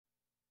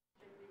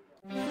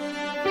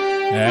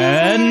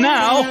And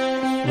now,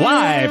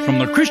 live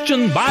from the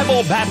Christian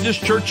Bible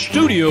Baptist Church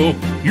studio,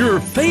 your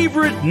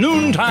favorite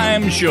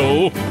noontime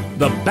show,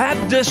 The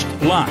Baptist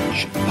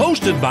Lunch,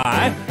 hosted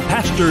by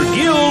Pastor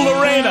Gil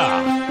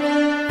Lorena.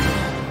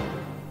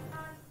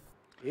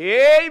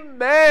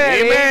 Amen!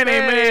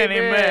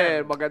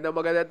 Magandang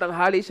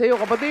tanghali sa iyo,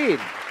 kapatid.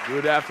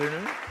 Good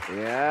afternoon.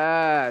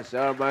 Yes,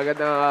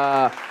 magandang,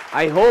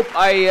 I hope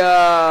ay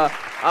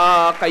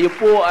kayo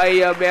po ay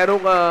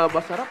merong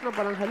masarap na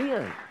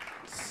pananghalian.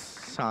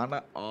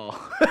 Sana.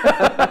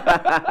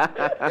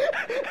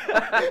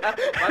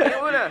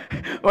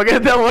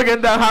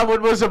 Magandang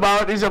hapon po sa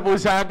bawat isa po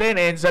sa atin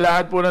and sa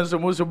lahat po ng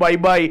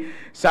sumusubaybay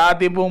sa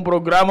ating pong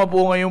programa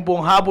po ngayong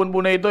pong hapon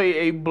po na ito.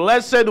 A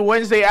blessed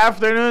Wednesday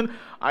afternoon.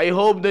 I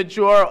hope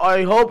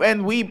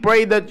and we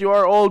pray that you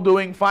are all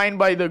doing fine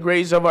by the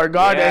grace of our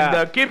God. Yeah.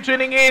 And keep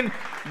tuning in,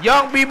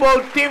 young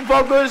people, team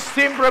focus,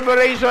 team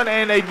preparation,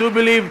 and I do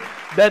believe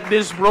that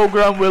this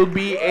program will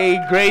be a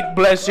great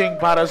blessing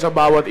para sa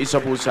bawat isa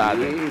po sa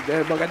atin.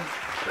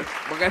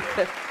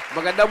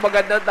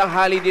 Magandang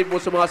tanghali din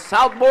po sa mga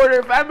South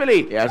Border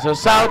family. Yeah, sa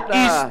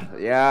Southeast.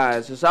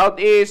 Sa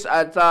Southeast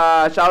at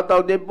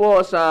shoutout din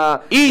po sa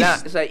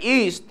East. Sa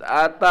East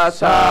at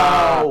sa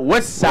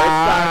West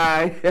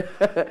Side.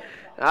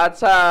 At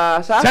sa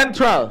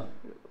Central.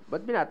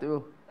 Ba't binati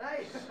mo?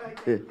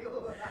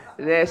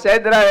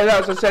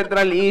 Central, sa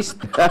Central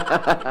East.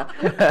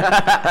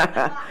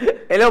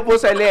 Hello po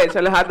sa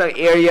lahat ng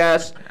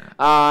areas.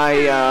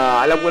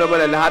 Alam ko naman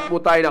na lahat po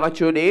tayo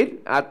naka-tune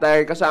in at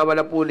kasama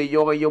na po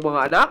ninyo kayong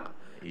mga anak.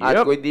 Yep. At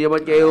kung hindi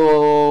naman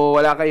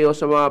wala kayo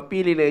sa mga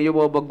pili na inyong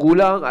mga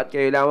magulang at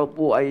kayo lamang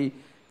po ay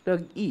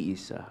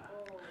nag-iisa.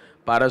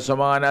 Para sa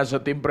mga nasa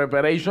team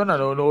preparation,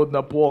 nanonood na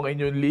po ang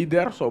inyong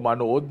leader. So,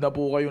 manood na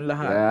po kayong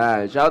lahat. Yeah.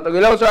 Shout out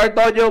hello Sir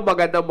Antonio.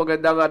 Magandang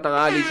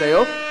tanghali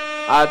sa'yo.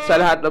 At sa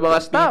lahat ng mga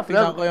staff.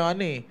 Tinitingnan ko yung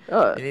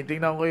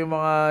tinitingnan ko yung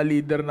mga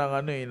leader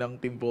ng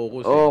Team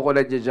Focus. Kung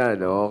nandiyan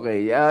dyan.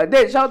 Okay.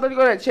 Then, shoutout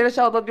ko na.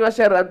 Shoutout ko na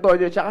Sir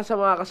Antonio tsaka sa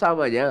mga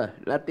kasama niya.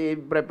 Na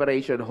team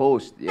preparation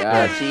host.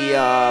 Yan. Si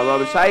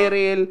Ma'am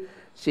Cyril,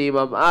 si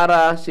Ma'am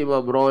Ara, si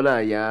Ma'am Rona.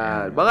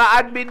 Yan. Mga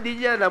admin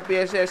din yan ng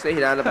PSS na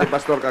hinanap ni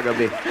Pastor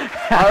kagabi.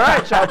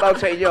 Alright.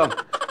 Shoutout sa inyo.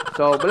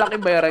 So,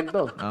 malaking bayaran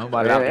to.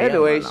 Malaki.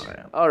 Anyways.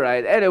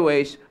 Alright.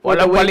 Anyways.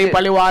 Walang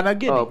paliwanag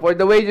yun. For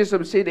the wages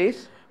of sin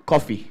is?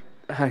 Coffee.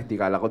 Hindi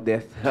kala ko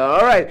death.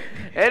 Alright.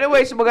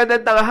 Anyways,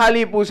 magandang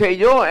tanghali po sa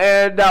inyo.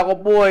 And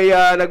ako po ay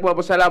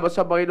nagpapasalamat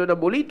sa Panginoon na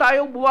muli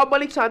tayong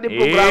bumabalik sa ating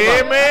programa.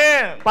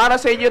 Amen! Para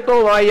sa inyo to,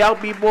 mga young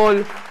people.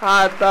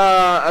 At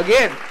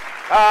again,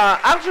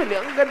 actually,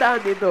 ang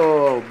gandahan dito,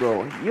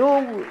 bro,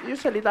 yung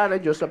salita ng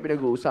Diyos na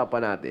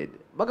pinag-uusapan natin,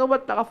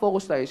 bagamat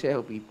nakafocus tayo sa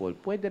young people,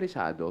 pwede rin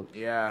sa adult.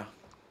 Yeah.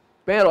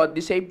 Pero at the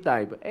same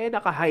time,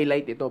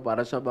 naka-highlight ito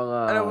para sa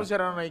mga Alam mo, sir,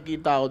 ang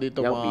nakikita ko dito,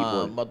 young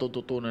people.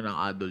 matututunan ng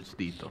adults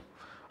dito.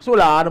 So,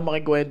 wala ka nang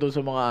makikwento sa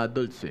mga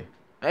adults eh.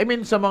 I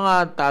mean, sa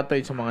mga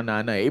tatay, sa mga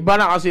nanay.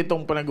 Iba na kasi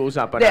itong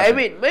pinag-uusapan natin. I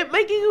mean,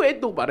 may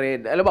kikwento pa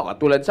rin. Alam mo,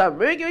 katulad sa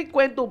may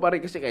kikwento pa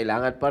rin kasi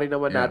kailangan pa rin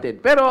naman natin.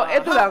 Pero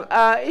ito lang,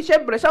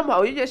 siyempre, somehow,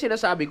 yun yung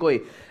sinasabi ko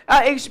eh.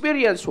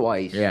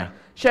 Experience-wise. Yeah.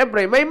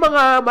 Siyempre, may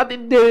mga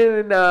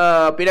matindi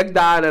na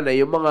pinagdaanan na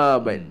yung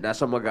mga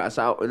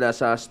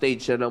nasa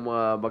stage na ng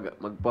mga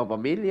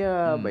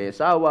magpapamilya, may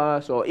asawa.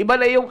 So, iba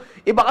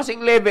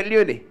kasing level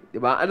yun eh.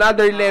 Diba?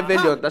 Another level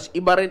yun. Tapos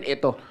iba rin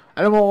ito.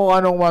 Alam mo kung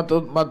anong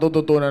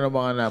matututunan ng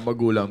mga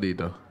magulang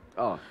dito?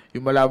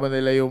 Yung malaman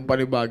nila yung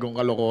panibagong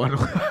kalokohan.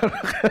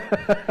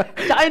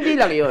 Tsaka hindi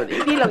lang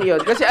yun.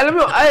 Kasi alam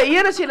mo,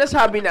 yan ang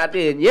sinasabi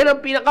natin. Yan ang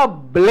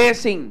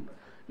pinaka-blessing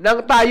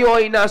nang tayo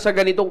ay nasa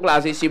ganitong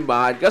klase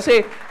simbahan.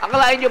 Kasi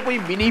akalain nyo po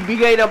yung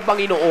binibigay ng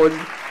Panginoon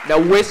na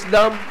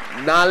wisdom,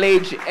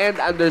 knowledge, and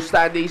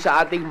understanding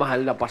sa ating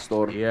mahal na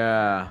pastor.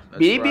 Yeah,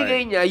 that's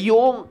binibigay niya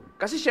yung...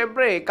 Kasi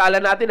syempre,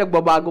 kala natin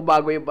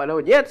nagbabago-bago yung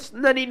panahon. Yes,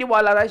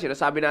 naniniwala tayo.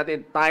 Sinasabi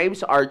natin,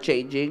 times are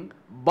changing.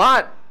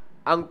 But,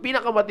 ang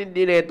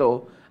pinakamatindi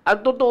nito,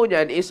 ang totoo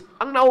niyan is,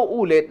 ang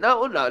nauulit,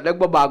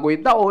 nagbabago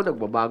yung taon,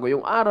 nagbabago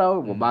yung araw,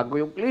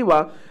 nagbabago yung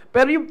klima.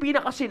 Pero yung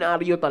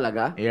pinaka-senaryo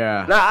talaga,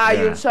 na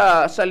ayon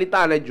sa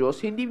salita ng Diyos,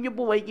 hindi nyo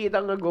po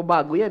makikita ang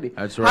nagbabago yan eh.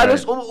 That's right.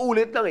 Halos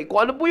umuulit lang eh.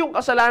 Kung ano po yung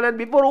kasalanan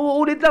before,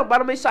 umuulit lang.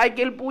 Para may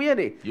cycle po yan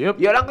eh. Yep.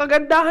 Yan ang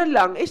kagandahan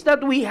lang is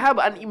that we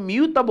have an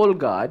immutable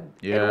God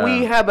and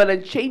we have an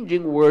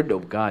unchanging Word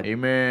of God.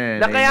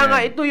 Amen. Na kaya nga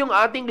ito yung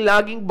ating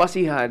laging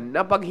basihan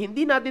na pag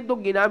hindi natin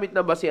itong ginamit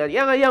na basihan,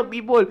 yan nga young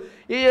people,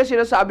 yun yung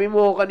sinasabi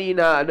mo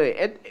kanina,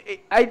 and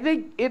I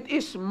think it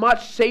is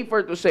much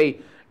safer to say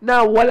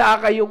na wala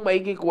kayong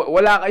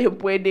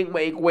pwedeng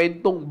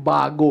maikwentong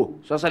bago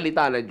sa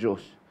salita ng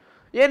Diyos.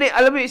 Yan eh,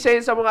 alam mo, isa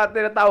yun sa mga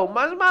tinatawag,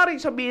 mas maaaring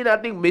sabihin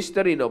natin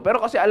mystery, no? Pero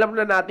kasi alam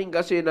na natin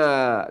kasi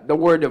na the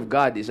Word of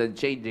God is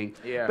unchanging.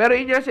 Yeah. Pero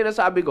yun yung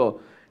sinasabi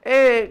ko,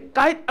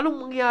 kahit anong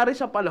mangyari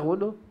sa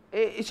panahon, no?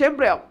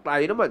 Siyempre,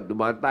 tayo naman,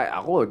 dumaan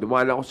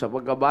ako sa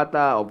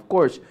pagkabata, of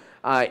course,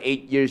 8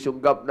 years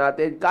yung gap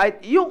natin. Kahit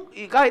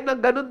na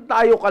ganun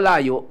tayo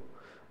kalayo,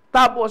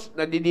 tapos,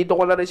 nandito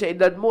ko na rin sa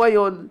edad mo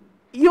ngayon,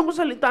 yung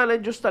salita ng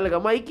Diyos talaga,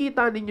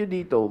 makikita ninyo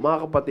dito, mga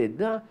kapatid,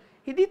 na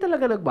hindi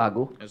talaga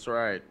nagbago. That's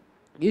right.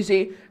 You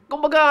see,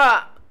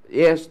 kumbaga,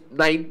 yes,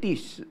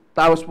 90s,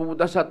 tapos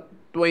pumunta sa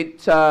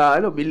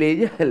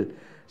millennial,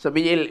 sa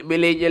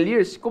millennial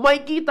years. Kung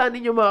makikita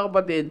ninyo, mga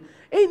kapatid,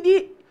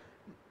 hindi,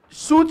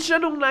 shoot siya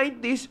nung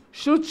 90s,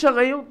 shoot siya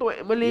ngayong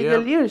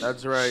millennial years.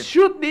 That's right.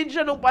 Shoot din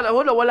siya nung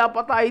panahon na wala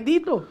pa tayo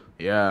dito.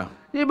 Yeah.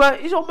 Diba?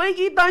 So,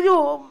 makikita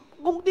nyo,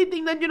 kung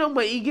titingnan nyo ng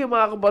maigi,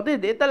 mga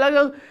kapatid,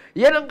 talagang,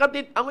 yan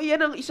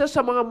ang isa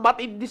sa mga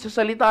matindi sa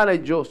salita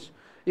ng Diyos.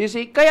 You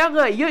see, kaya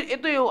nga,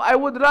 ito yung, I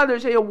would rather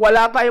say,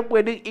 wala tayong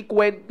pwedeng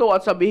ikwento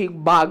at sabihin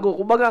bago.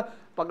 Kumbaga,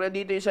 pag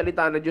nandito yung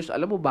salita ng Diyos,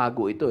 alam mo,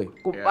 bago ito eh.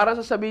 Kung para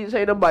sasabihin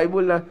sa'yo ng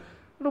Bible na,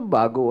 anong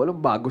bago? Walang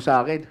bago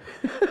sa akin.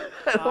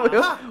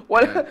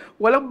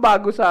 Walang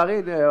bago sa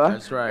akin. Diba?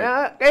 That's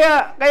right.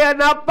 Kaya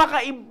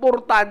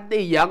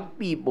napaka-importante, young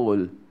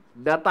people,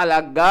 na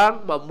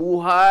talagang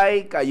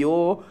mamuhay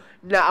kayo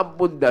na ang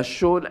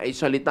pundasyon ay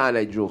salita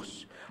ng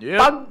Diyos. Yep.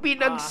 Pag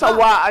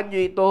pinagsawaan nyo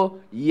ito,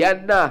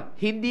 yan na.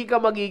 Hindi ka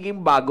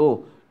magiging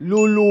bago.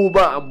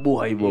 Luluba ang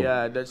buhay mo.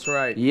 Yeah, that's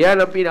right. Yan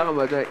ang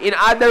pinakamatay. In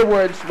other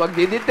words,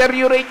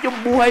 magde-deteriorate yung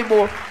buhay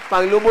mo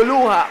pang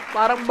lumuluha,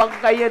 parang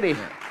bangkay yan eh.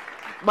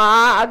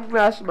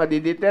 Maaagnas,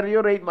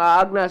 madideteriorate,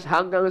 maaagnas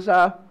hanggang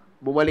sa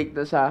bumalik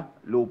na sa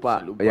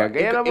lupa. Kaya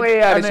na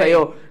mangyayari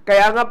sa'yo.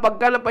 Kaya nga,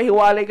 pagka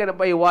napahiwalay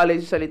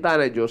sa salita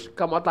ng Diyos,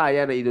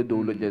 kamatayan na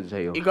idudulot yan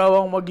sa'yo. Ikaw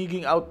ang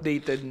magiging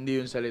outdated,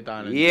 hindi yung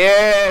salita ng Diyos.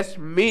 Yes,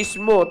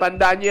 mismo.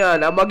 Tandaan nyo yan.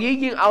 Ang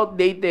magiging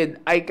outdated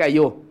ay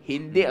kayo,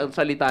 hindi ang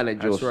salita ng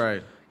Diyos. That's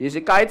right. You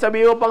see, kahit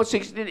sabihin mo pang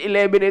 1611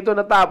 ito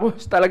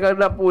natapos, talagang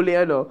napuli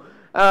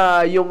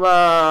yung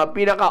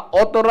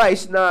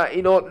pinaka-authorized na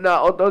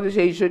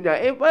authorization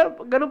niya.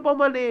 Ganun pa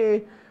man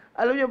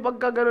alam niyo,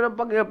 pagka ganun ang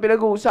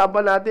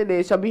pinag-uusapan natin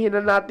sabihin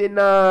na natin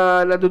na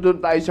nandoon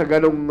tayo sa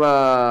ganun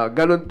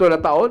to na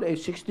taon,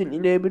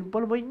 1611 pa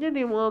naman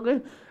yan mga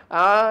ganun.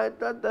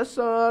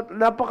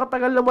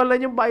 Napakatagal naman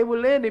lang yung Bible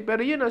na yan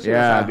pero yun ang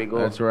sinasabi ko.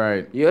 That's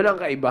right. Yun ang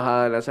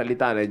kaibahan ng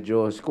salita ng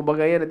Diyos.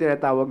 Kumbaga yan ang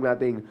tinatawag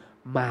nating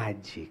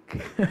magic.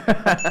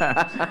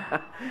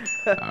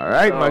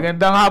 Alright,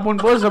 magandang hapon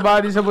po sa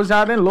bawat isa po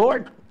sa atin,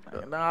 Lord.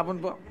 Magandang hapon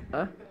po.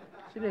 Ha?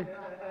 Sino yun?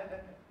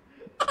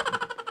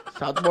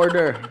 South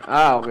Border.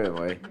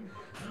 Okay.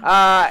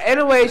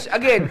 Anyways,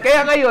 again,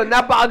 kaya ngayon,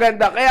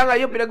 napakaganda. Kaya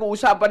ngayon,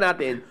 pinag-uusapan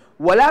natin,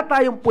 wala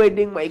tayong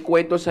pwedeng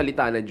maikwento sa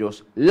salita ng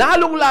Diyos.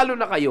 Lalong-lalo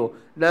na kayo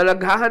na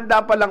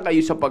naghahanda pa lang kayo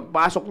sa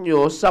pagpasok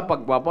nyo sa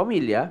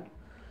pagpapamilya,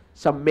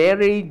 sa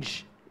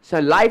marriage, sa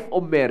life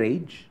of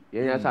marriage.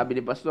 Yan yung sabi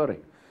ni Pastor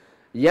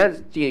Yan,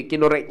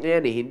 kinorek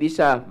niya yan hindi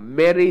sa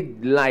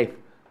married life,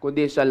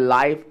 kundi sa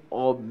life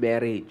of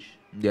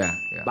marriage. Yeah.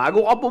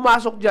 Bago ka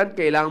pumasok dyan,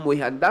 kailangan mo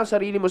ihanda ang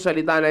sarili mo sa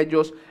salita ng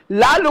Diyos.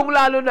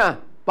 Lalong-lalo na,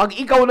 pag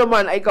ikaw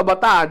naman ay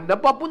kabataan,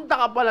 napapunta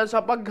ka pa lang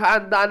sa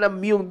paghahanda ng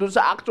yung dun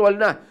sa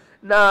actual na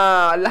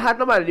lahat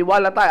naman,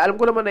 niwala tayo. Alam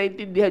ko naman,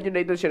 naiintindihan nyo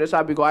na ito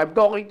sinasabi ko. I'm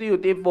talking to you,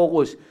 team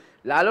focus.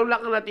 Lalong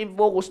lang na team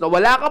focus na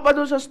wala ka pa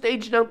dun sa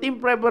stage ng team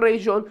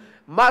preparation,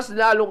 mas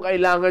lalong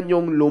kailangan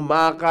yung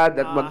lumakad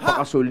at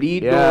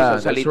magpakasulido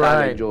sa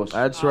salita ng Diyos.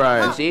 That's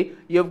right. You see,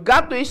 you've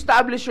got to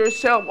establish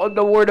yourself on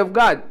the Word of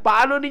God.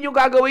 Paano ninyo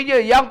gagawin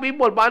yan? Young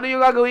people, paano nyo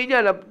gagawin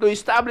yan? To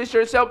establish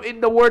yourself in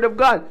the Word of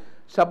God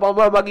sa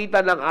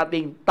pamamagitan ng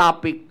ating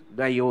topic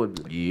ngayon.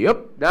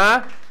 Yep.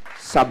 Na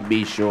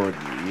submission.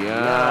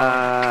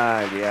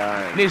 Yan.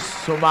 Please,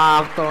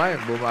 sumakto ngayon.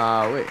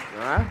 Bumawi.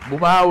 Ha?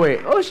 Bumawi.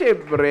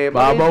 Syempre.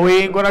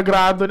 Babawiin ko na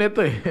grado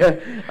nito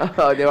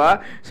Di ba?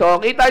 So,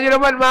 kita nyo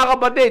naman mga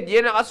kapatid,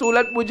 yan ang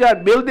kasulat mo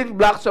dyan. Building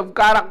blocks of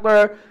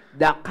character,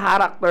 the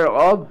character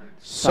of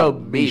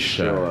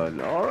submission.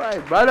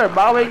 Alright, brother,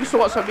 baka may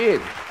gusto ko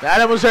sabihin.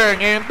 Alam mo sir,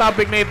 ngayong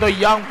topic na ito,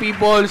 young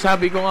people,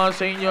 sabi ko nga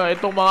sa inyo,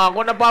 itong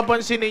kung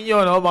napapansin ninyo,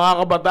 mga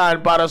kabataan,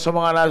 para sa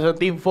mga nasa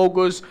team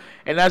focus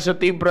and nasa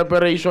team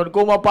preparation,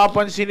 kung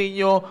mapapansin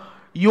ninyo,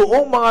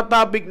 yung mga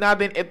topic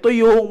natin, ito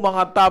yung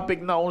mga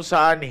topic na kung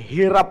saan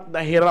hirap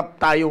na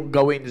hirap tayong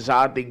gawin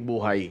sa ating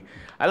buhay.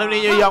 Alam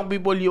niyo young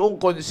people, yung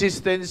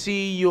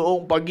consistency,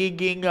 yung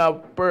pagiging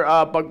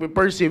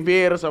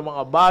pag-persevere sa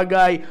mga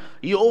bagay,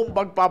 yung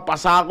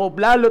pagpapasakop,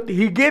 lalo't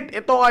higit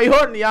ito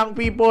ngayon, young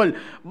people.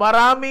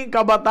 Maraming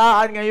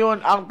kabataan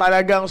ngayon ang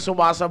talagang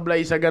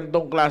sumasablay sa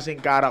gantong klaseng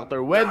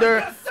character.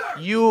 Whether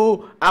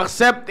you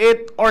accept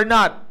it or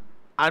not,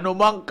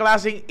 anumang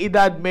klaseng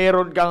edad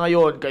meron ka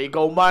ngayon,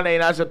 ikaw man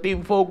ay nasa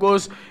team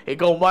focus,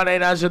 ikaw man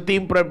ay nasa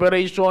team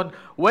preparation,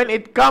 when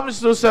it comes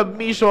to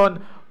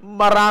submission,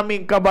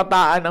 maraming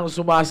kabataan ang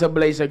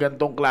sumasablay sa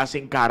gantong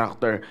klaseng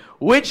character.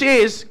 Which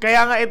is,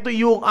 kaya nga ito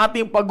yung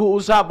ating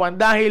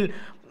pag-uusapan dahil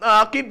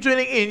keep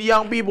tuning in,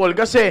 young people,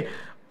 kasi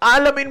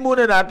alamin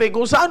muna natin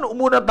kung saan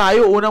muna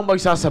tayo unang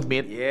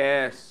magsasubmit.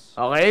 Yes.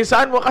 Okay,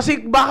 saan mo? Kasi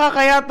baka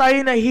kaya tayo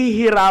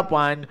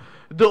nahihirapan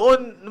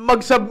doon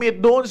mag-submit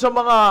doon sa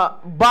mga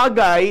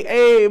bagay,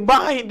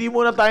 baka hindi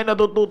muna tayo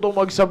natututong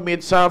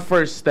mag-submit sa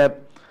first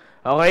step.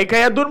 Okay,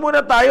 kaya dun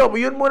muna tayo.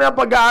 Yun muna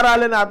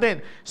pag-aaralan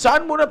natin.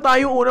 Saan muna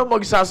tayo unang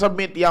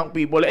magsasubmit, young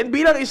people? And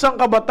bilang isang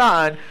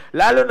kabataan,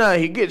 lalo na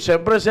higit,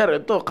 syempre sir,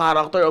 ito,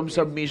 character of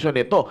submission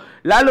ito.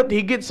 Lalo't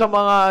higit sa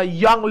mga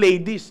young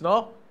ladies,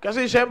 no?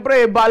 Kasi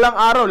syempre, balang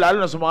araw,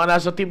 lalo na sa mga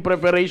nasa team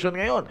preparation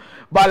ngayon,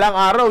 balang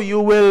araw, you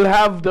will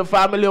have the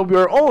family of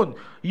your own.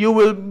 You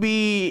will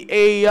be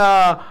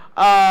a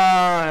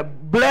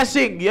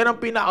blessing. Yan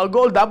ang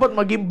pinaka-goal. Dapat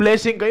maging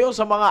blessing kayo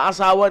sa mga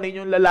asawa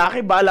ninyong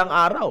lalaki balang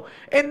araw.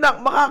 And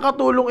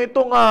makakatulong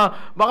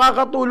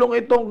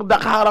itong the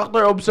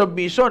character of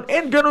submission.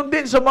 And ganun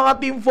din sa mga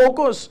team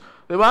focus.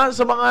 Diba?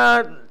 Sa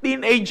mga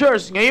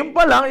teenagers. Ngayon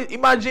pa lang,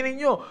 imagine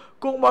niyo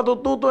kung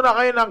matututo na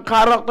kayo ng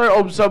character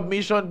of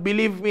submission,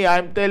 believe me,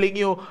 I'm telling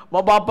you,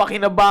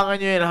 mapapakinabangan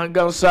nyo yan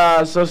hanggang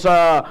sa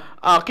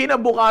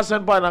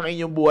kinabukasan pa ng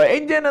inyong buhay.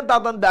 And yan ang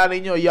tatandaan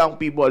ninyo, young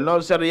people.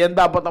 No? Sir, yan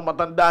dapat ang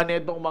matandaan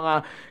nitong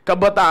mga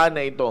kabataan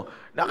na ito.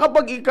 Na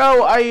kapag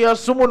ikaw ay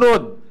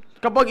sumunod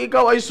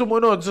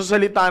sa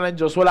salita ng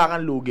Diyos, wala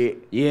kang lugi.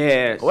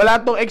 Yes. Wala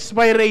itong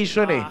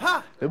expiration eh.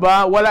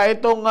 Diba? Wala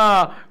itong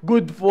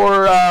good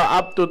for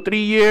up to 3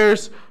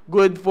 years,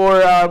 good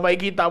for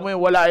makikita mo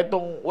yun. Wala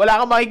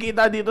kang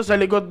makikita dito sa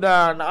likod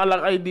na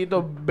nakalagay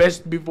dito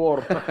best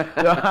before.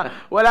 Diba?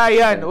 Wala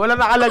yan. Wala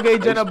nakalagay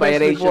dyan na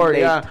best before.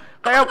 Yeah.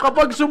 Kaya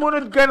kapag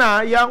sumunod ka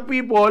na, young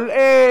people,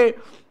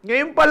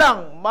 ngayon pa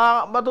lang,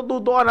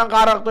 matututo ka ng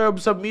character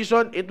of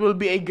submission, it will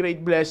be a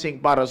great blessing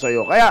para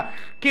sa'yo. Kaya,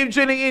 keep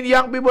tuning in,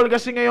 young people,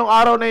 kasi ngayong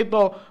araw na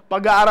ito,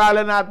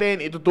 pag-aaralan natin,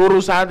 ituturo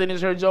sa atin ni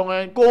Sir Joe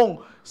ngayon kung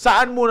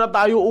saan muna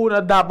tayo una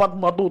dapat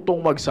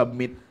matutong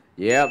mag-submit.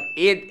 Yep,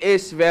 it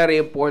is very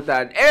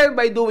important. And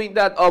by doing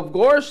that, of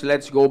course,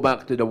 let's go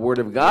back to the Word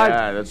of God.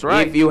 Yeah, that's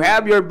right. If you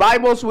have your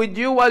Bibles with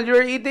you while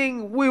you're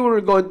eating, we were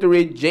going to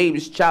read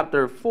James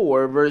chapter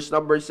 4, verse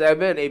number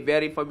 7, a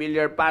very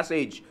familiar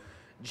passage.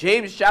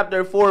 James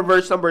chapter 4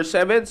 verse number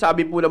 7,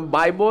 sabi po ng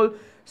Bible,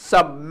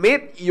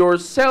 submit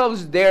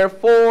yourselves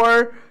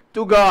therefore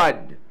to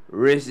God.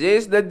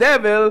 Resist the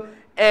devil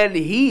and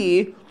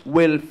he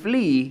will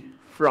flee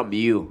from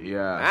you.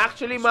 Yeah.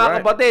 Actually,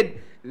 mga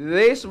kapatid,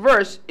 this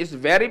verse is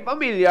very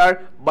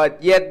familiar, but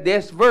yet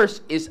this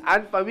verse is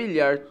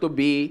unfamiliar to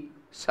be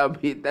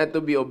submitted, to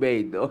be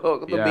obeyed,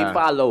 to be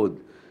followed.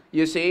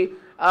 You see?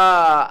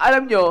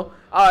 Alam nyo,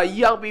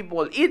 young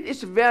people, it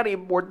is very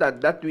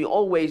important that we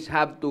always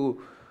have to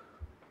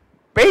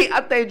pay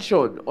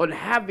attention on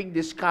having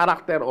this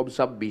character of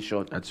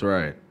submission. That's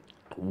right.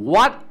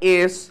 What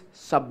is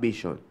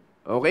submission?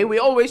 Okay, we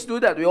always do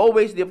that. We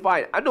always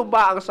define. Ano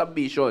ba ang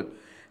submission?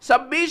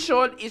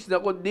 Submission is the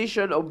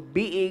condition of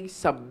being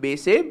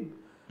submissive,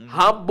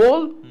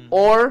 humble,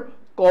 or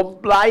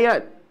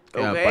compliant.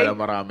 Kaya Okay? pala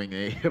maraming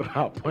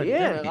nahihirapan.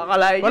 Yeah,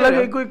 akalain nyo.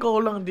 Palagay ko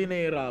ikaw lang din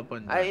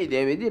nahihirapan. Ay,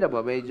 hindi na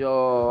ba? Medyo,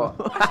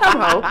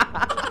 somehow.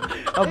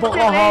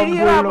 Napaka-humble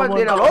Nahihirapan naman.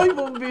 din ako. Ay,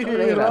 pambihira.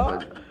 Nahihirapan.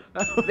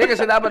 Hindi,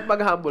 kasi dapat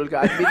mag-humble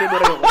ka. Admitin mo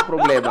rin yung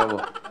problema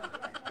mo.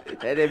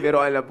 Hindi,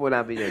 biroan lang po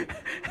namin yun.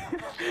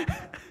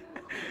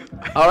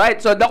 Alright,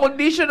 so the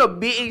condition of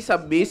being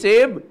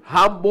submissive,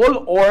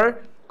 humble,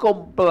 or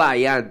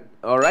compliant.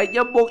 Alright,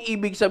 yan pong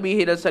ibig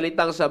sabihin ng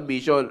salitang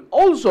submission.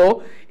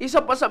 Also,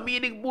 isa pa sa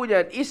meaning po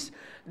niyan is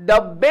the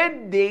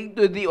bending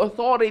to the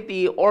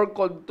authority or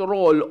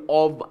control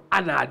of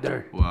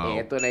another. Wow.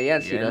 Ito na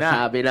yan, Yan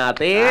sinasabi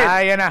natin.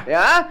 Yan na.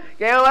 Yeah?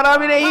 Kaya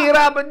marami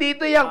nahihirapan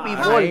dito, young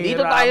people.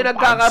 Dito tayo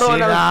nagkakaroon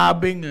ng...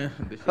 Sinabing.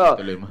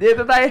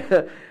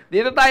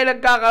 Dito tayo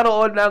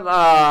nagkakaroon ng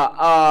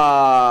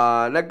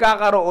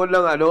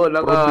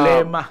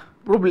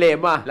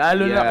problema.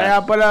 Lalo na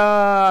kaya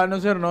pala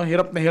sir, no,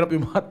 hirap na hirap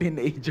yung mga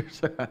teenagers.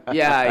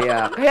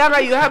 Yeah.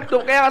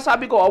 Kaya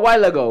sabi ko a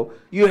while ago,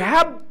 you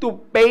have to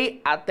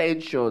pay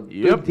attention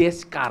to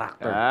this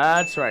character.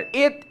 That's right.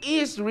 It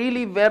is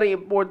really very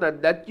important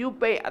that you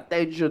pay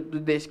attention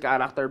to this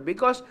character,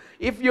 because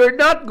if you're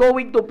not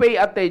going to pay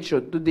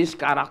attention to this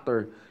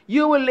character,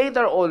 you will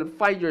later on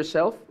find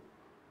yourself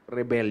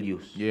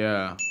rebellious.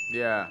 Yeah.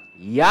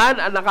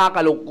 Yan ang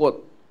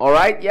nakakalungkot.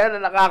 Alright?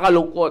 Yan ang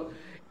nakakalungkot.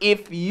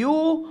 If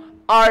you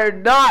are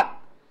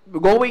not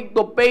going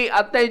to pay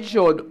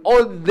attention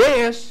on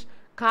this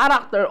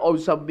character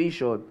of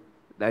submission,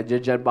 nandiyan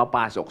dyan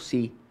papasok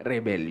si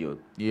rebellion.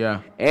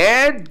 Yeah.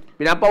 And,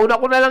 pinapauna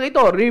ko na lang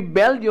ito,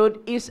 rebellion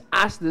is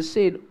as the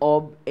sin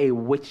of a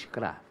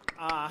witchcraft.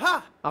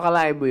 Aha!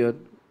 Akalain mo yun?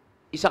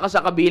 Isa ka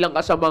sa kabilang ka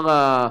sa mga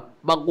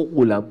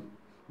mangkukulam.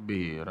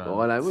 Bihira.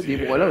 Akalain mo,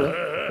 di mo alam.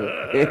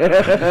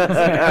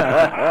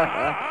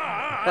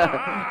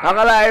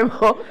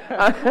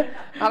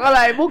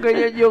 Akalain mo,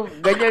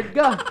 ganyan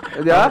ka.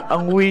 Diba?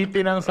 Ang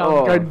witty ng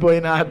sound card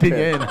boy natin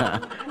ngayon, ha?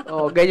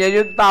 Ganyan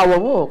yung tawa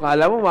mo.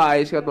 Kala mo,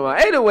 maayos ka tumawa.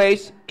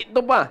 Anyways,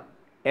 ito pa.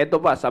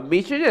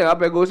 Submission niya,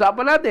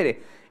 pag-uusapan natin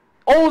eh.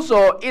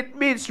 Also, it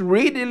means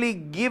readily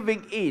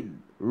giving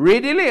in.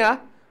 Readily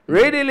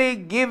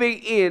giving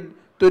in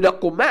to the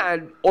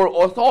command or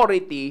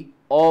authority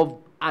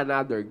of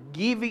another.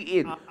 Giving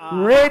in.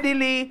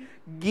 Readily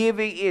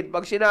giving in.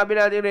 Pag sinabi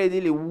natin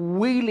readily,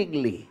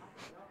 willingly.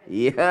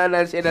 Yan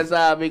ang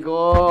sinasabi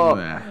ko.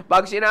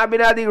 Pag sinabi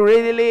natin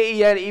readily,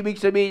 yan, ibig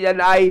sabihin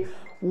yan ay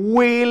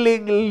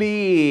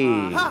willingly.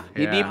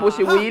 Hindi po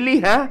si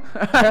Willie, ha?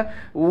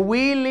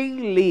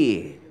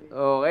 Willingly.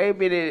 Okay?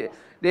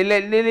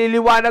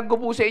 Nililiwanag ko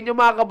po sa inyo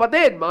mga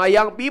kapatid, mga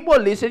young people,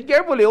 listen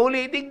carefully,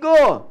 ulitin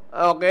ko.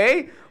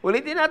 Okay?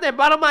 Ulitin natin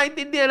para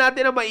maintindihan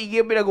natin na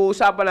maigi yung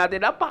pinag-uusapan natin.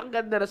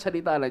 Napakaganda na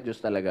salita ng Diyos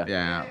talaga.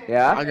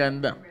 Yeah?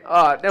 Maganda.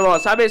 Diba?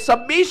 Sabi,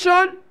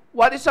 submission.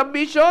 What is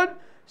submission?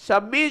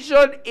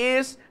 Submission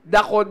is the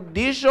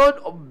condition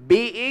of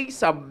being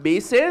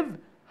submissive,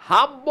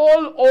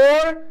 humble,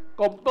 or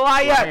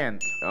compliant.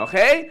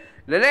 Okay?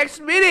 The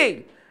next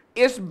meaning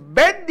is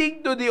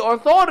bending to the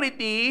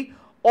authority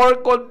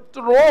or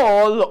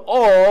control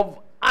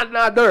of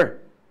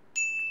another.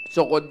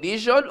 So,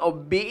 condition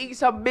of being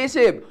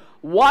submissive.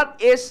 What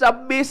is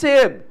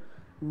submissive?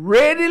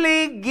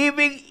 Readily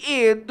giving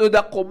in to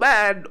the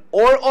command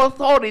or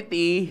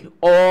authority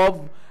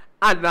of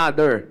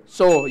another.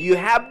 So, you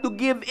have to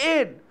give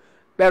in.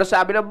 Pero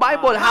sabi ng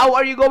Bible, how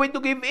are you going to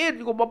give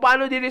in? Kung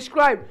paano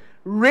din-describe?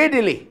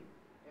 Readily.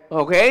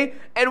 Okay?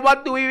 And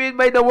what do we mean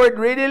by the word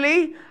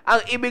readily?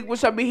 Ang ibig po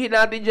sabihin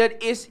natin dyan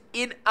is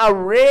in a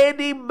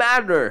ready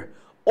manner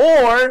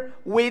or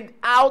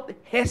without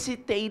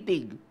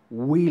hesitating,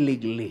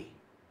 willingly.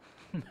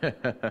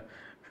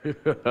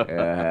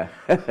 Kaya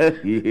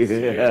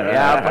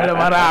pala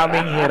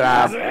maraming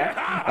hirap.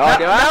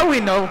 Diba?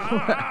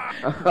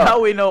 Now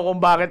we know kung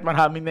bakit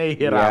maraming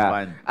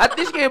nahihirapan. At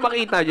least kayo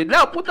makita nyo.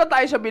 Now, punta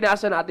tayo sa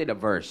binasa natin na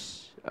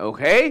verse.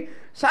 Okay?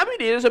 Sabi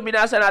dito sa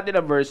binasa natin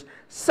na verse,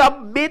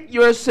 submit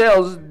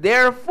yourselves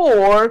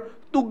therefore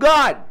to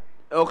God.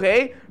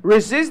 Okay?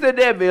 Resist the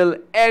devil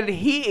and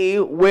he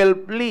will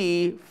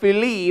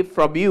flee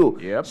from you.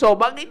 Yep. So,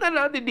 makita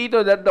natin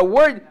dito that the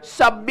word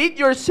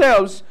submit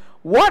yourselves,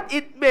 what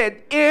it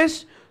meant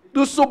is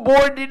to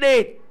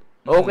subordinate.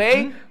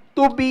 Okay?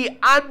 To be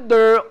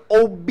under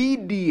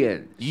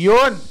obedience.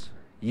 Yun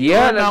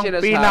ang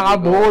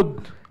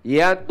pinaka-bold.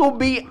 Yan, to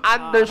be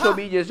under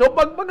obedience. So,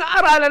 pag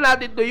mag-aaralan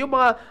natin to, yung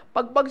mga,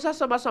 pag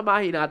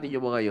magsasama-samahin natin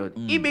yung mga yon,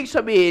 ibig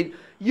sabihin,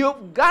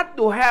 you've got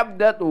to have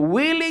that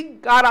willing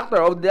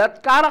character, of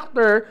that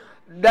character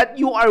that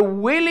you are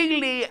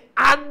willingly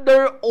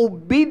under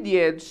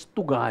obedience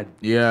to God.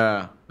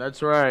 Yeah,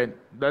 that's right.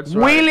 That's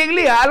right.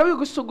 Willingly, ha? Alam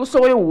mo, gusto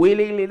ko yung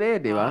willingly na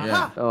yun, di ba?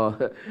 Yeah.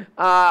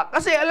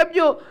 Kasi alam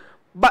nyo,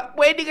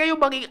 pwede kayo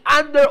maging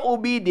under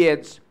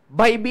obedience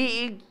by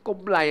being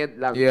compliant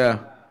lang.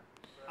 Yeah.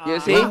 You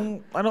see?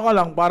 Ano ka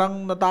lang,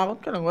 parang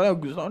natakot ka lang. Wala,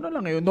 gusto ko na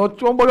lang yun.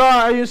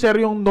 Kumbaga, ayun sir,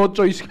 yung no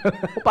choice ka.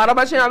 Para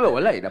ba sinabi,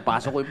 wala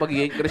napasok ko yung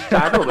pagiging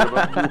Kristiyano.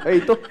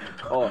 Buhay ito.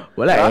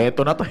 Wala,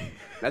 eto na to.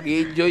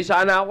 Nag-enjoy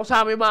sana ako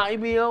sa aming mga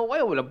kaibigan ko.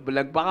 Wala,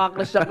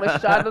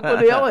 nagpaka-Kristiyano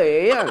tuloy ako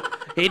eh. Yan.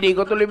 Hindi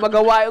ko tuloy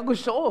magawa yung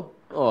gusto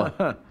ko.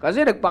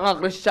 Kasi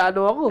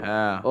nagpaka-Kristiyano ako.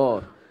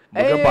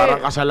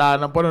 Parang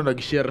kasalanan pa nung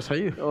nag-share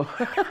sa'yo.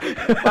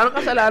 Parang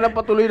kasalanan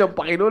patuloy ng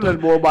Panginoon na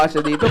bumabasa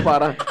dito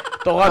para...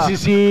 Ito kasi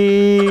si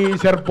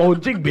Sir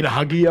Ponching,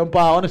 binahagian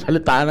pa ako ng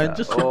salita ng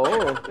Diyos.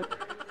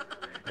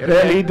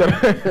 Area leader.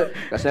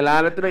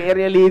 Kasalanan ito ng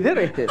area leader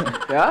eh.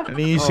 Yeah?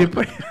 Naisip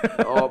pa.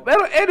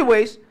 Pero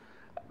anyways,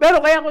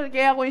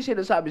 kaya ko yung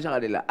sinasabi sa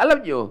kanila, alam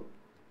nyo,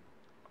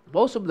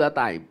 most of the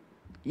time,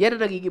 yan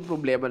ang nagiging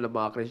problema ng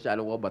mga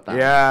Kristiyanong kabataan.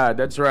 Yeah,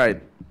 that's right.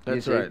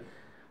 That's right.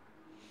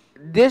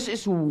 This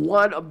is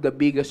one of the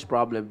biggest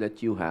problem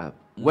that you have,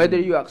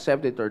 whether you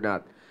accept it or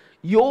not.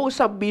 Yung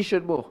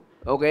submission mo,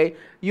 okay?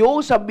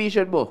 Yung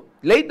submission mo.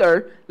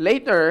 Later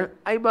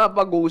ay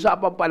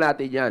mapag-uusapan pa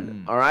natin yan.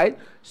 Alright?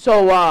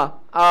 So,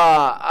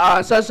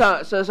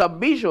 sa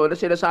submission na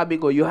sinasabi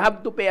ko, you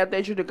have to pay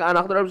attention to the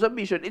character of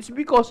submission. It's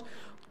because,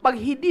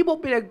 pag hindi mo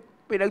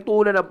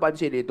pinagtuunan ng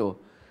pansin ito,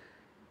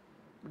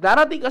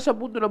 darating ka sa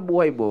punto ng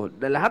buhay mo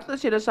na lahat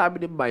ng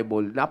sinasabi ng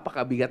Bible,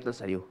 napakabigat na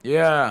sa'yo.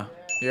 Yeah.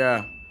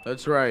 Yeah.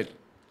 That's right.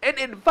 And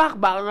in fact,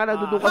 baka nga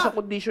nandun ka sa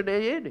condition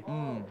na yan eh.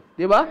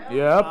 Di ba?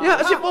 Yep. Yeah,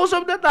 kasi most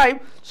of the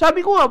time,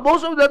 sabi ko nga,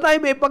 most of the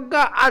time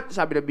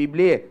sabi ng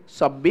Biblia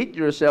submit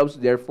yourselves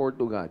therefore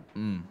to God.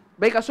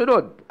 May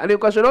kasunod. Ano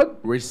yung kasunod?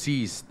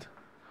 Resist.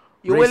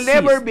 You will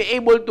never be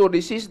able to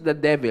resist the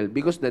devil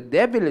because the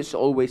devil is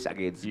always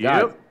against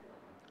God.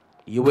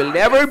 You will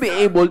never be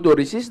able to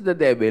resist the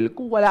devil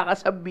kung wala ka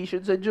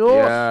submission sa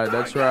Diyos. Yeah,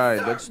 that's right.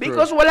 That's true.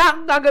 Because wala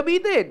kang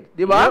gagamitin.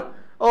 Di ba?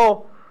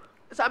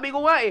 Sabi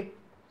ko nga eh,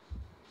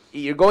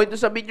 you're going to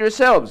submit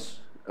yourselves.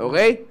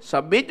 Okay?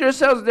 Submit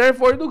yourselves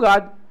therefore to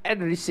God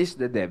and resist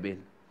the devil.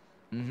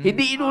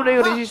 Hindi inuna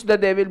yung resist the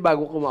devil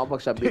bago ka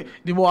makapag-submit.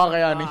 Di mo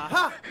kakayanin.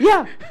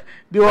 Yeah.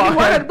 Di mo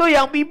kakayanin to,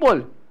 young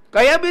people.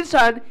 Kaya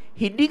minsan,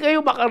 hindi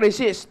kayo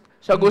makaresist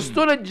sa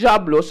gusto ng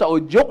Diablo, sa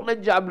udyok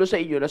ng Diablo sa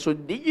inyo, na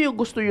sundin nyo yung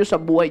gusto nyo sa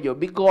buhay nyo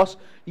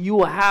because you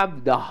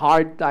have the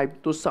hard time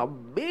to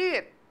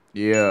submit.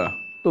 Yeah.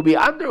 To be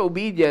under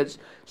obedience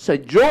sa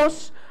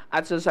Diyos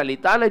at sa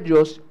salita ng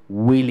Diyos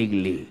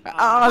willingly.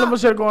 Alam mo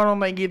sir kung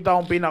anong nakikita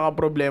kong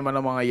pinaka-problema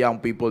ng mga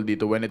young people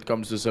dito when it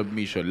comes to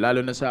submission,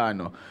 lalo na sa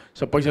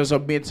sa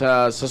pagsasubmit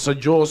sa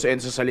Diyos and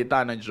sa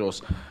salita ng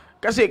Diyos.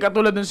 Kasi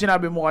katulad ng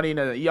sinabi mo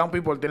kanina, young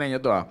people, tinan nyo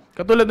to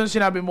katulad ng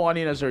sinabi mo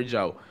kanina, Sir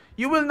Jow,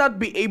 you will not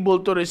be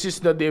able to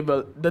resist the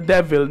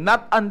devil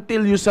not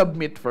until you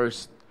submit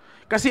first.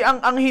 Kasi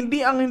ang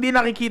hindi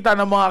nakikita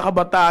ng mga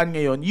kabataan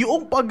ngayon,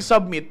 yung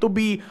pag-submit to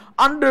be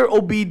under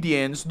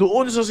obedience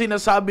doon sa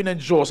sinasabi ng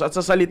Diyos at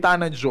sa salita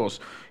ng Diyos,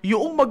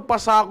 yung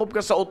magpasakop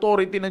ka sa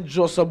authority ng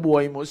Diyos sa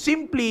buhay mo,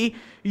 simply,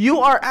 you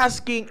are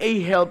asking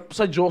a help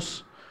sa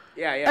Diyos.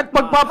 Yeah. At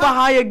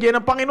pagpapahayag yan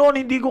ng Panginoon,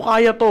 hindi ko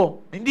kaya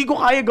to. Hindi ko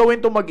kaya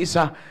gawin to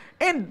mag-isa.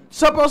 And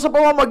sa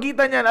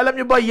pamamagitan yan, alam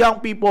nyo ba, young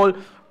people,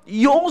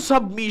 yung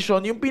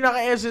submission, yung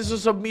pinaka-essence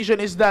ng submission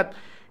is that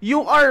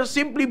you are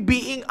simply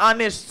being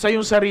honest sa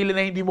yung sarili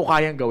na hindi mo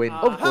kayang gawin.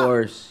 Of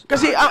course.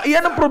 Kasi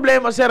yan ang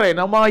problema, sir,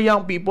 ng mga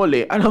young people,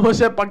 Ano mo,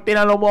 sir, pag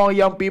tinanong mo ang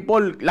young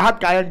people, lahat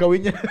kayang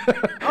gawin niya.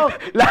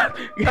 Lahat.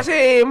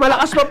 Kasi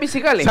malakas pa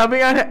physical, Sabi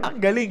nga, ang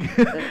galing.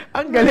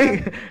 Ang galing.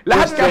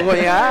 Lahat Gusto ko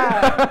yan.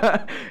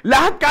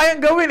 Lahat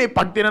kayang gawin,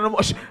 Pag tinanong mo,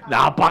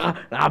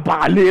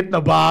 napakaliit na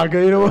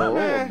bagay.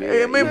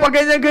 May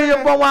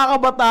paganyan-ganyan pa mga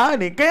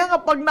kabataan, Kaya nga,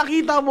 pag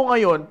nakita mo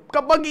ngayon,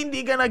 kapag hindi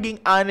ka naging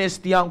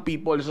honest young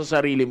people sa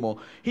sarili mo,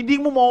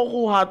 hindi mo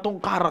makukuha tong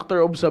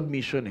character of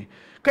submission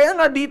Kaya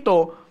nga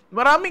dito,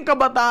 maraming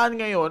kabataan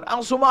ngayon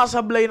ang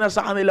sumasablay na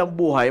sa kanilang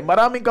buhay.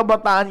 Maraming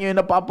kabataan ngayon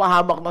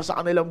napapahamak na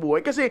sa kanilang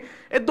buhay. Kasi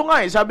eto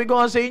nga sabi ko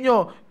nga sa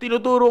inyo,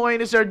 tinuturo ngayon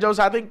ni Sir Jow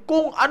sa atin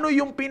kung ano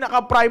yung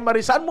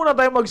pinaka-primary, saan muna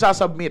tayo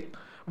magsasubmit.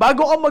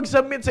 Bago ka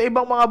mag-submit sa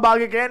ibang mga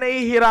bagay, kaya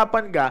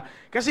nahihirapan ka,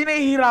 kasi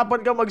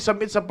nahihirapan ka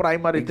mag-submit sa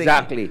primary thing.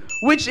 Exactly.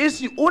 Which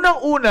is,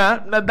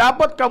 unang-una, na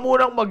dapat ka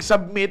munang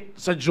mag-submit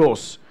sa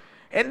Diyos.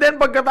 And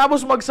then,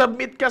 pagkatapos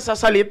mag-submit ka sa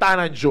salita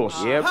ng Diyos.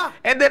 Yep.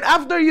 And then,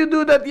 after you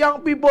do that, young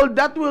people,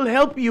 that will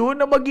help you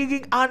na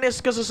magiging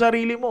honest ka sa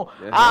sarili mo.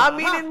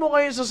 Aaminin mo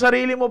ngayon sa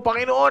sarili mo,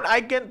 Panginoon,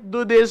 I can't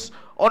do this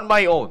on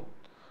my own.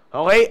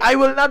 Okay? I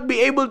will not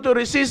be able to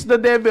resist the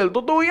devil.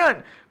 Totoo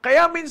yan.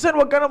 Kaya minsan,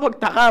 wag ka na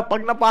magtaka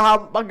pag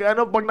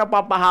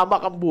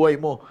napapahamak ang buhay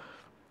mo.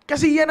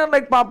 Kasi yan ang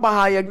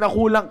nagpapahayag na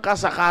kulang ka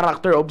sa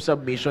character of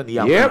submission,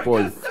 young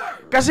people.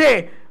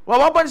 Kasi,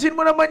 mapapansin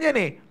mo naman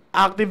yan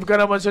active ka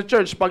naman sa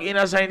church. Pag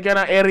inassign ka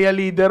ng area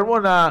leader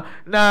mo na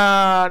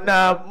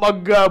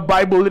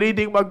mag-Bible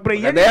reading,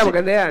 mag-pray.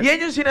 Maganda yan.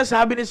 Yan yung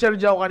sinasabi ni Sir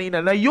Jow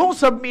kanina, na yung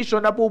submission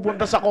na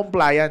pupunta sa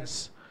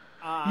compliance.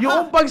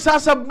 Yung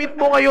pagsasubmit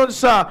mo ngayon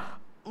sa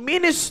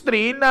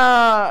ministry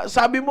na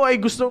sabi mo ay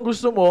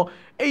gustong-gusto mo,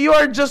 you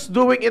are just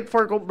doing it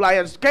for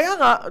compliance. Kaya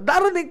nga,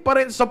 darating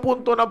pa rin sa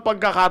punto ng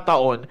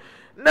pagkakataon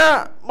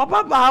na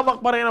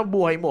mapapahamak pa rin ang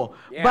buhay mo.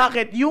 Yeah.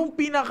 Bakit? Yung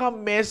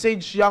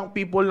pinaka-message young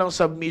people ng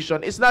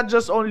submission is not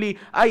just only,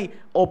 ay,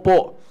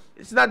 opo.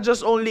 It's not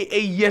just only a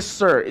yes,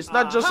 sir. It's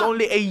not just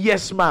only a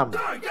yes, ma'am.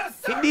 Yes,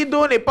 hindi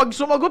doon Pag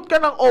sumagot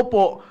ka ng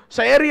opo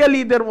sa area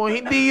leader mo,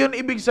 hindi yun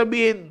ibig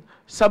sabihin,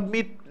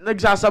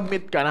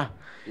 nagsasubmit ka na.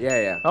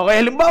 Yeah. Okay,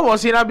 halimbawa,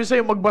 sinabi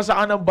sa'yo, magbasa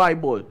ka ng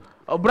Bible.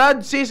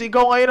 Brad, sis,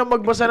 ikaw ngayon ang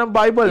magbasa ng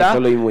Bible,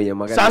 Ituloy mo yan,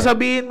 maganda.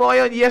 Sasabihin mo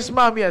ngayon, yes,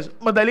 ma'am, yes.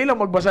 Madali lang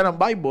magbasa ng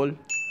Bible.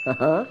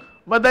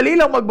 Madali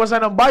lang magbasa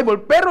ng Bible,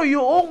 pero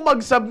yung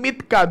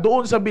mag-submit ka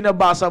doon sa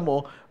binabasa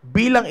mo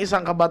bilang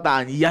isang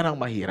kabataan, yan ang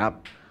mahirap.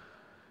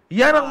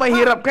 Yan ang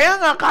mahirap. Kaya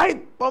nga,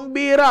 kahit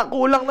pambira,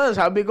 kulang na.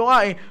 Sabi ko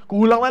nga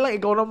kulang na lang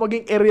ikaw na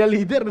maging area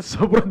leader.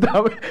 Sobrang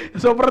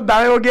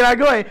dami mo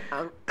ginagawa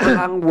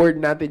Ang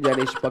word natin dyan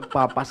is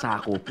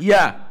pagpapasakop.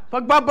 Yeah.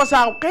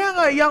 Pagpapasakop. Kaya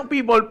nga, young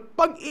people,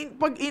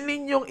 pag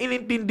ininyong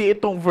inintindi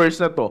itong verse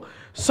na to,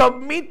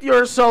 submit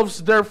yourselves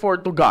therefore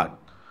to God.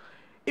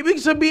 Ibig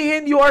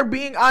sabihin, you are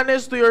being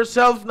honest to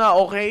yourself na,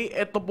 okay,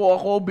 eto po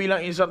ako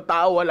bilang isang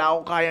tao, wala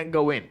akong kayang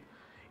gawin.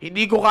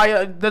 Hindi ko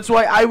kaya, that's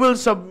why I will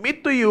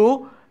submit to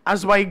you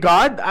as my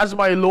God, as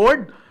my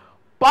Lord,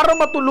 para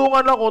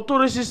matulungan ako to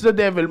resist the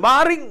devil.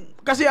 Maaring,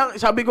 kasi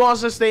sabi ko nga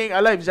sa Staying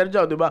Alive,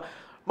 Sergio, di ba?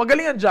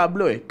 Magaling ang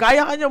Diablo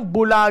Kaya kanyang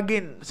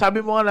bulagin.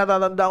 Sabi mo nga,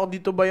 natatanda ko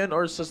dito ba yun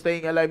or sa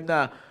Staying Alive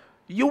na,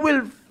 you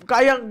will,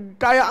 kaya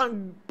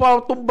ang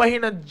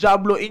patumbahin ng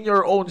Diablo in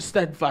your own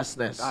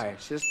steadfastness.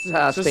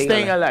 Sa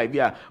Staying Alive,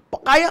 yeah.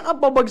 Kaya ang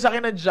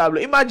pabagsakin ng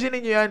Diablo.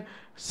 Imagine niyo yan,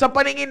 sa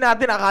paningin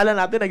natin, akala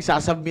natin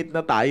nagsasubmit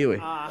na tayo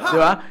Di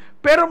ba?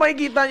 Pero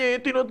makikita nyo,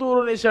 yung tinuturo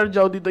ni Sir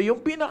Jow dito, yung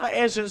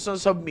pinaka-essence ng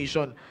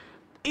submission,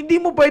 hindi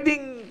mo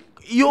pwedeng,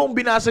 yung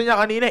binasa niya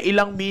kanina,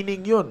 ilang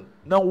meaning yun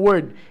ng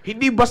word.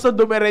 Hindi basta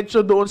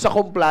dumiretso doon sa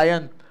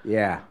compliant.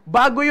 Yeah.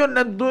 Bago yun,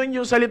 nandun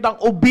yung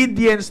salitang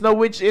obedience na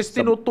which is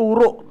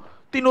tinuturo.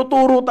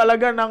 Tinuturo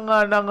talaga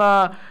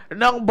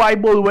ng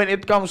Bible when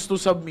it comes to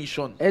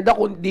submission. And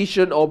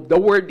the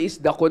word is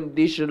the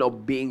condition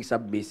of being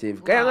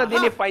submissive. Kaya nga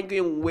dinefine ko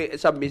yung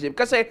submissive.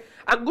 Kasi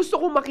ang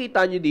gusto kong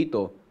makita nyo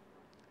dito,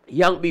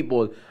 young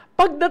people,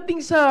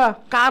 pagdating sa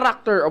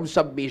character of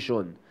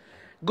submission,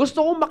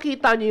 gusto kong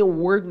makita nyo yung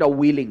word na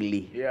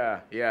willingly.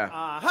 Yeah.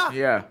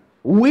 Yeah.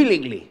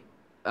 Willingly.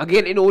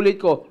 Again, inuulit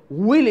ko,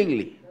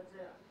 willingly.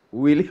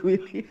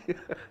 Willingly.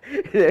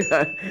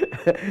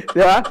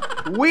 Diba?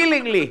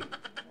 Willingly.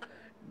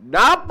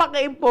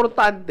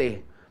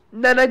 Napaka-importante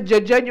na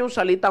nandiyan yung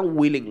salitang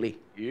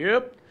willingly.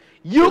 Yep.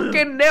 You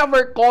can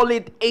never call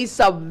it a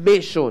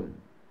submission.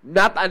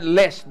 Not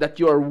unless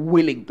that you are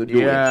willing to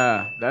do it.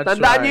 Yeah, that's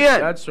Tandaan right. niyo yan,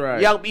 That's right.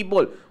 young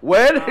people.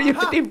 When you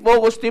team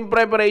focus, team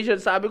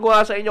preparation, sabi ko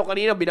nga sa inyo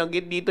kanina,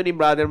 binanggit dito ni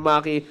Brother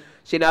Maki,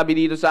 sinabi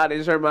dito sa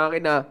atin, Sir Maki,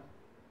 na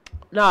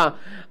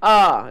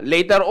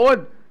later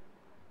on,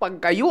 pag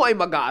kayo ay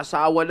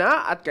mag-aasawa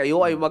na at kayo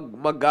ay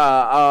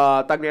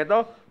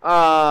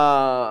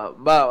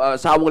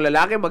asawang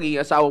lalaki,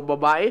 maging asawang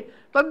babae,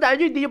 tandaan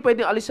nyo, hindi nyo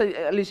pwedeng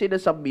alisin ang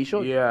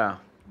submission.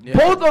 Yeah.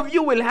 Both of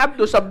you will have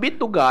to submit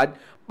to God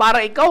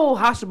para ikaw,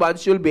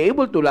 husbands, you'll be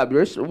able to love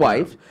your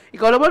wife.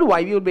 Ikaw naman,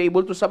 wife, you'll be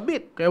able to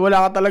submit. Kaya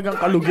wala ka talagang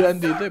kalugian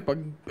dito eh.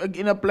 Pag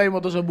in-apply mo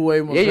to sa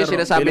buhay mo, yan yung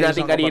sinasabi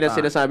natin kanina,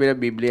 sinasabi ng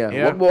Biblia.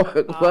 Yeah. Huwag mo,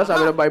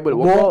 sabi ng Bible,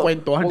 Huwag mo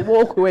kwentuhan. Huwag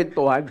mo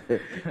kwentuhan.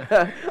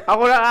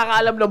 Ako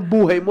nakakaalam ng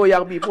buhay mo,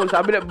 young people.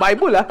 Sabi ng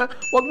Bible,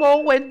 huwag mo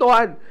akong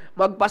kwentuhan.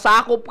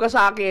 Magpasakop ka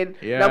sa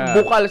akin ng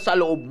bukal sa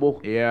loob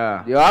mo.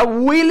 Yeah. Di ba?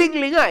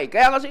 Willingly nga eh.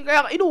 Kaya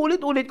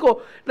inuulit-ulit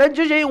ko,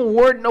 nandiyan siya yung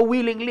word na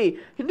willingly.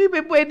 Hindi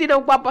pa pwede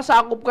nang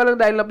papasakop ka lang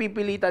dahil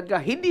napipilitan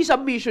ka. Hindi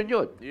submission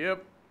yun. Yep.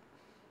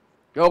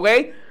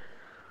 Okay?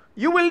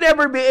 You will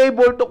never be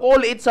able to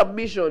call it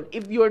submission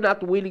if you're not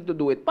willing to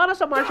do it. Para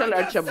sa martial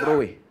arts yan,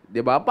 bro eh.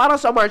 Diba? Para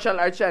sa martial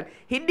arts yan.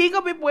 Hindi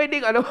kami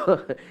pwedeng,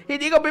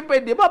 hindi kami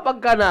pwede, diba?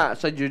 Pagka na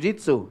sa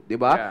jiu-jitsu,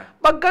 diba? Yeah.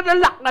 Pagka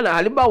na-lock ka na,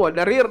 halimbawa,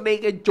 na rear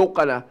naked choke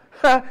ka na,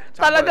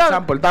 talagang...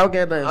 Sample, tawag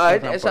kaya tayo.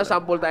 Sa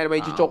sample tayo na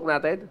may choke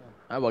natin.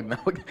 Wag na.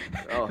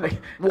 Oh.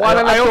 Mukha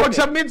na ayaw choke.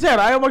 mag-submit, sir.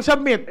 Ayaw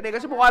mag-submit. Hindi,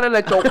 kasi mukha na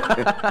choke.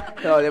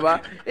 So,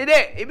 diba?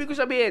 Hindi, ibig ko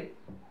sabihin,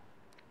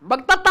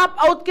 magta-top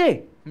out ka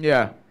eh.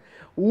 Yeah.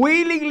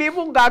 Willingly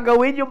mong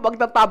gagawin yung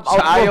pagta-top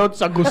out mo. Sa ayaw at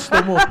sa gusto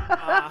mo.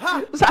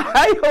 Sa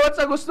ayaw at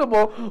sa gusto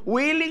mo,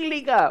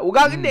 willingly ka.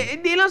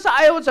 Hindi lang sa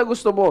ayaw at sa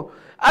gusto mo.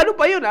 Ano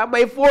pa yun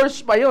may force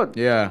pa yun.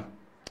 Yeah.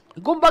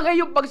 Kumbaga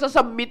yung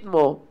pagsasubmit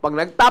mo, pag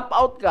nag-top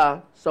out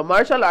ka sa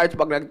martial arts,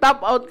 pag nag-top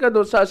out ka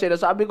doon sa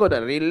sinasabi ko,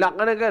 nalock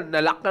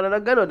ka na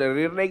ng gano'n,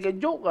 na-rear naked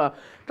joke ka,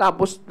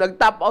 tapos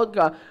nag-top out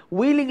ka,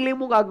 willingly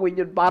mo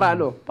gagawin yun para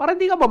Para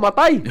hindi ka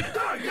mamatay.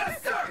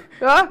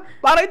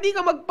 Para hindi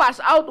ka mag-pass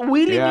out,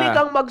 willingly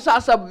kang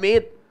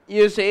magsasubmit.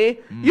 You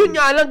see? Yun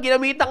nga lang,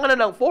 ginamitan ka na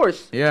ng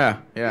force. Yeah.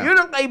 Yun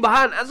ang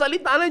kaibahan. Ang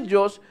salita ng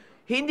Diyos,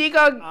 hindi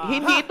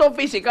ito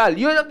physical.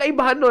 Yun ang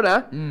kaibahan nun,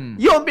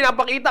 Yun,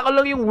 pinapakita ko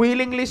lang yung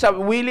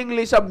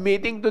willingly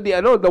submitting to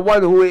the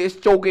one who is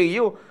choking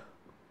you.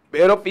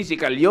 Pero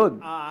physical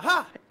yun.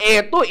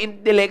 Eto,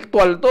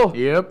 intellectual to.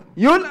 Yep.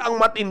 Yun ang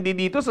matindi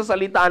dito sa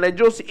salita ng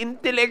Diyos.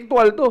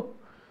 Intellectual to.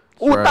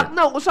 Utak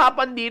na ang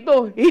usapan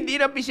dito. Hindi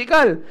na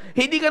physical.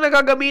 Hindi ka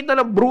nagagamitan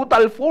ng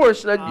brutal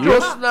force ng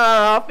Diyos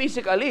na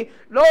physically.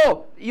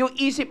 No, yung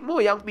isip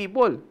mo, young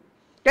people.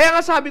 Kaya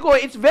nga sabi ko,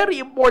 it's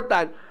very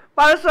important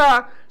para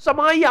sa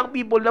mga young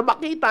people na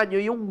makita nyo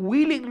yung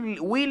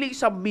willing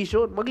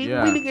submission. Maging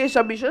willing kayo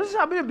submission.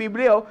 Sabi ng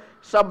Biblia,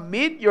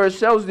 submit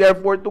yourselves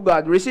therefore to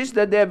God. Resist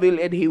the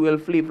devil and he will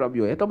flee from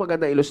you. Ito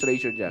maganda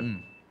illustration dyan.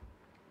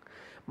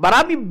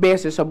 Maraming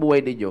beses sa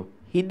buhay ninyo,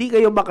 hindi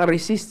kayo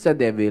makaresist sa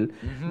devil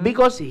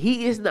because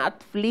he is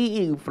not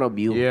fleeing from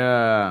you.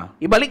 Yeah.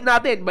 Balik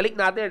natin.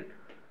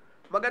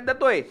 Maganda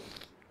to eh.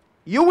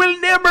 You will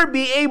never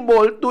be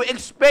able to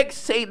expect,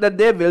 say, the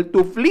devil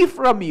to flee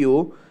from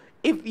you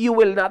if you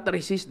will not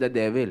resist the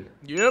devil.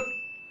 Yep.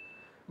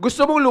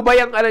 Gusto mong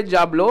lubayang ka ng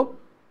Diablo?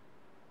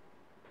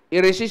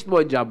 I-resist mo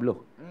ang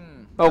Diablo.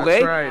 Okay?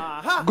 That's right.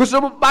 Gusto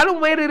mo, paano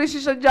may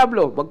re-resist ang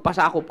Diablo?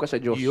 Magpasakop ka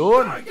sa Diyos.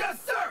 Yun.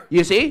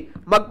 You see?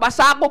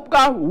 Magpasakop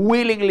ka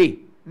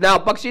willingly. Now,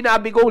 pag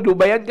sinabi ko,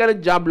 lubayan ka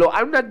ng Diablo,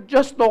 I'm not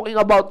just talking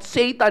about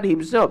Satan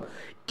himself.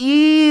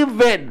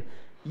 Even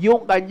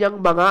yung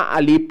kanyang mga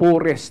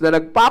alipores na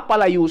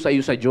nagpapalayo sa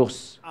iyo sa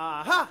Diyos.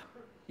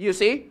 You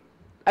see?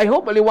 I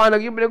hope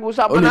maliwanag yung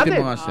pinag-uusapan natin.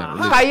 Ulitin mo nga, sir.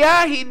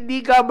 Kaya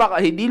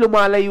hindi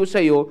lumalayo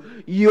sa iyo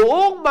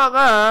yung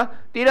mga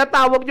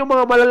tinatawag yung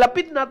mga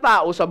malalapit na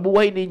tao sa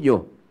buhay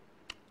ninyo.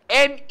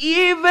 And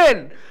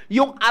even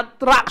yung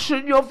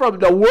attraction nyo from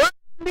the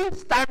worldly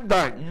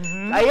standard.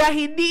 Kaya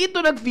hindi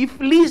ito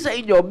nag-flee sa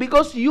inyo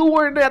because you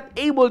were not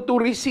able to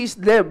resist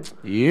them.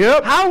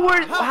 Yep.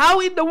 How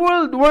in the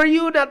world were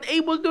you not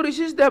able to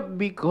resist them?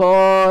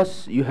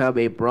 Because you have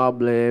a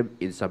problem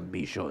in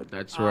submission.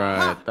 That's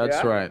right.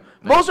 That's right.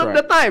 Most of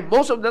the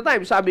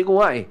time, sabi ko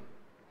nga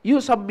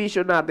yung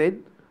submission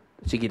natin,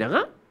 sige na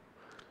nga.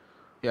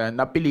 Yeah,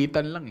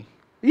 napilitan lang eh.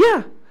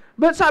 Yeah.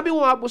 But sabi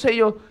ko nga po sa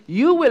inyo,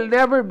 you will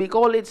never be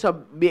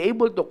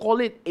able to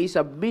call it a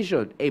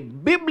submission, a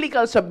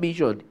biblical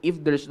submission, if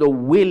there's no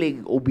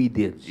willing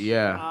obedience.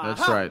 Yeah,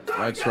 that's right.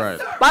 That's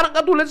right. Parang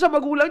katulad sa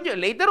magulang niya,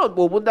 later on,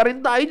 pupunta rin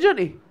tayo dyan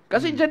eh.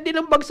 Kasi dyan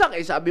din ang bagsak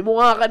eh. Sabi mo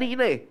nga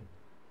kanina eh.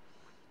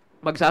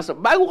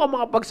 Bago ka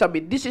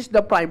makapag-submit, this is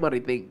the primary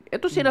thing.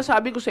 Ito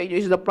sinasabi ko sa inyo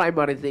is the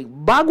primary thing.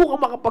 Bago ka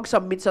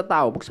makapag-submit sa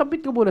tao,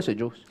 mag-submit ka muna sa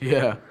Diyos.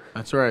 Yeah,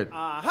 that's right.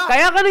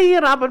 Kaya ka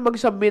nahihirapan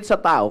mag-submit sa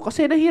tao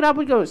kasi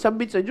nahihirapan ka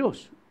submit sa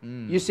Diyos.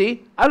 You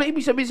see? Ano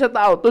ibig sabihin sa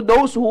tao? To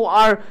those who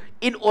are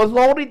in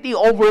authority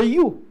over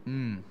you.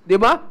 Di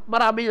ba?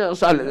 Marami na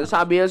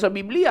sabi yan sa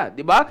Biblia.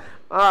 Di ba?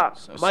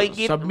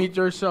 Submit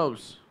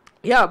yourselves.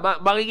 Yeah,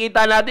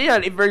 makikita natin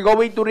yan. If we're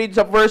going to read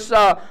sa verse,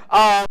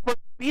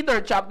 Peter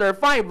chapter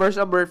 5, verse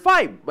number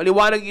 5,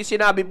 maliwanag yung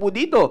sinabi po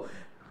dito.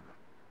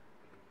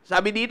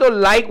 Sabi dito,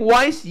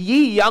 likewise,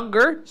 ye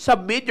younger,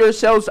 submit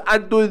yourselves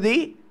unto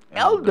the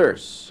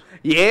elders.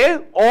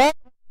 Yeah, all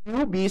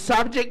you be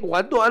subject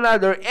one to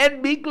another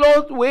and be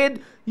clothed with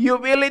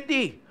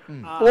humility.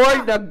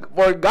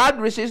 For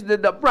God resisted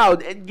the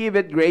proud and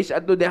giveth grace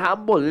unto the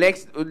humble.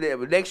 Next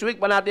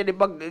week pa natin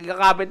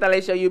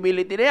ipag-capitalize sa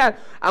humility na yan.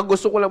 Ang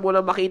gusto ko lang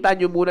muna makita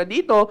nyo muna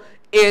dito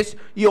is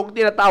yung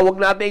tinatawag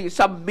nating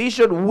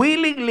submission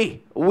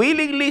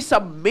willingly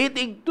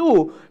submitting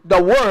to the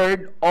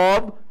word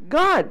of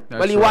God. That's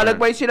Maliwanag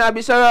right. pa yung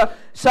sinabi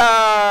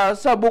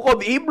sa book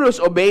of Hebrews,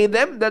 obey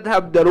them that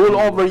have the rule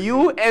over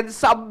you and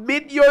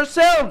submit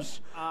yourselves,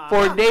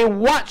 for they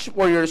watch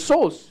for your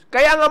souls.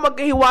 Kaya nga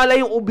magkahiwala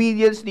yung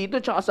obedience dito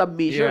tsaka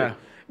submission. Yeah.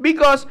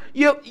 Because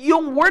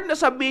yung word na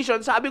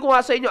submission, sabi ko nga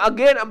sa inyo,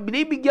 again, ang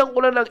binibigyan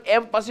ko lang ng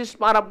emphasis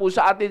para po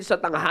sa atin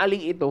sa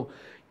tanghaling ito,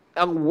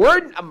 ang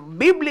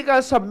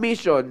biblical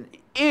submission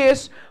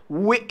is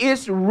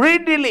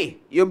readily.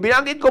 Yung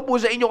binanggit ko po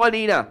sa inyo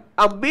kanina,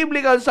 ang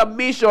biblical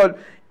submission,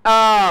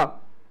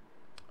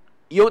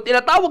 yung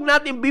tinatawag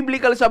natin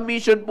biblical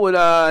submission po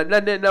na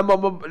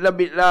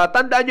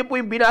tandaan niyo po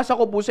yung binasa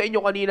ko po sa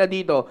inyo kanina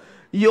dito.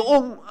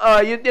 Yung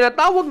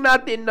tinatawag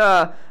natin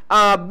na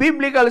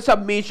biblical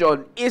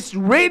submission is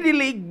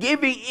readily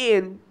giving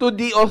in to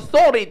the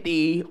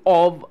authority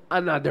of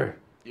another.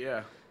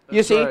 Yeah.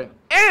 You see? Right.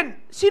 And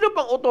sino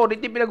pang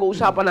authority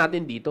pinag-uusapan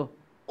natin dito?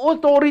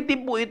 Authority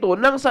po ito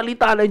ng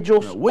salita ng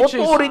Diyos.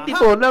 Authority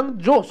to ng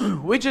Diyos.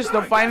 Which is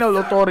the final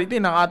authority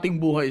ng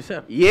ating buhay,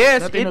 sir.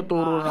 Yes. Na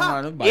tinuturo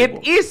ng Bible. It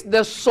is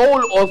the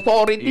sole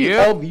authority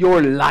of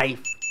your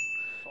life.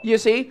 You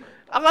see?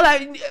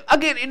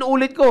 Again,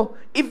 inuulit ko,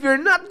 if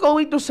you're not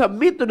going to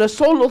submit to the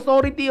sole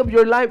authority of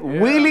your life,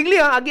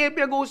 willingly, again,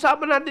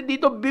 pinag-uusapan natin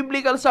dito,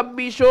 biblical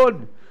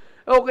submission.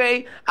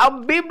 Okay?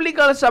 Ang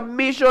biblical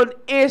submission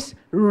is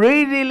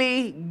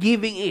readily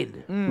giving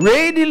in.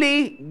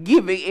 Readily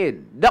giving in.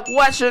 The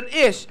question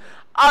is,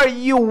 are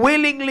you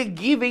willingly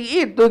giving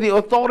in to the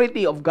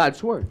authority of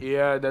God's Word?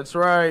 Yeah, that's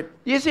right.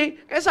 You see?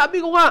 Kaya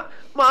sabi ko nga,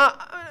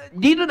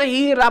 dito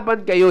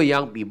nahihirapan kayo,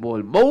 young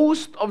people.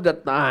 Most of the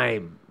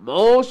time,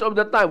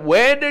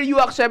 whether you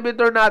accept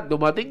it or not,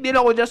 dumating din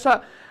ako dyan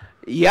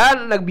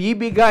yan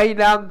nagbibigay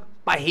ng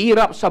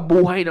pahirap sa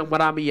buhay ng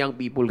maraming young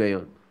people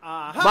ngayon.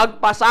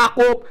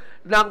 Magpasakop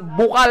ng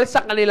bukal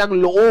sa kanilang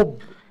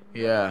loob.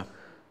 Yeah.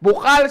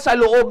 Bukal sa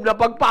loob na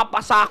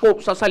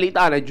pagpapasakop sa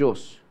salita ng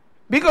Diyos.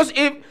 Because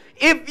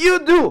if you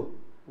do,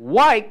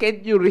 why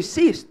can't you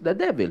resist the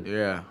devil?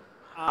 Yeah.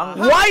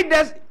 Why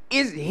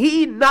is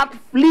he not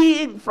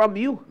fleeing from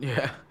you?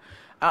 Yeah.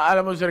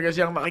 Alam mo, sir,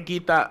 kasi ang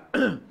nakikita,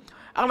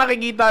 ang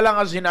nakikita lang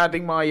kasi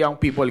nating mga young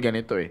people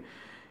ganito eh.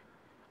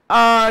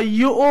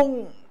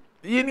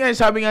 Yun nga,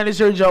 sabi nga ni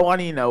Sir Joe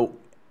kanina,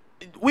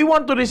 we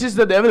want to resist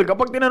the devil.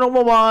 Kapag tinanong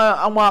mo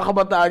ang mga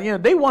kabataan niyo,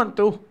 they want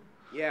to.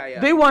 Yeah.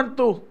 They want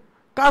to.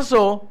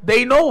 Kaso,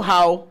 they know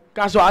how,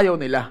 kaso ayaw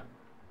nila.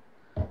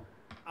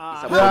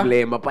 Sa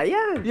problema pa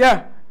yan.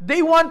 Yeah. They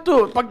want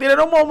to. Pag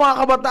tinanong mo mga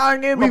kabataan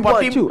ngayon, We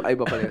want to. Ay,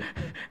 ba pala yan?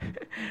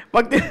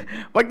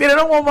 Pag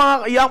tinanong mo mga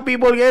young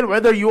people ngayon,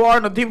 whether you are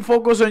on the team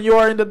focus and you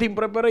are in the team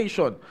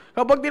preparation,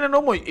 kapag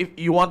tinanong mo, if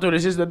you want to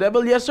resist the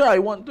devil, yes sir, I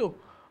want to.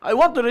 I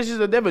want to resist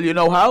the devil. You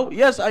know how?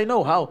 Yes, I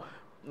know how.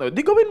 No,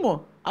 di gawin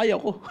mo.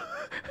 Ayaw ko.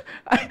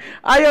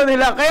 Ayaw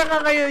nila. Kaya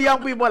nga kayo,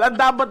 young people, ang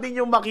dapat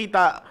ninyong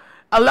makita,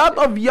 a lot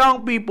of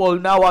young people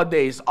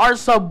nowadays are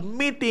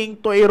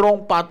submitting to a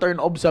wrong pattern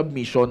of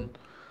submission.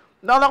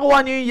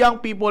 Nakuha niyo yung young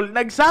people,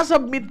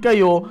 nagsasubmit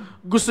kayo,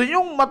 gusto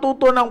nyong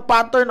matuto ng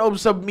pattern of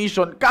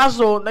submission,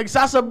 kaso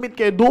nagsasubmit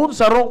kayo doon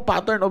sa wrong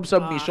pattern of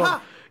submission.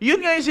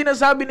 Yun nga yung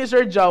sinasabi ni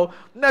Sir Jao,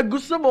 na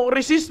gusto mo,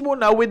 resist mo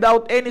na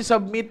without any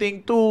submitting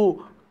to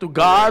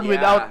God,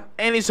 without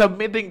any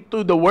submitting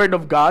to the Word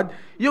of God.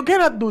 You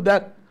cannot do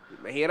that.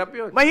 Mahirap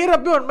yun.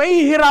 Mahirap yun.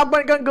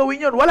 Mahihirapan kang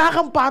gawin yun. Wala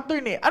kang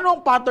pattern eh. Ano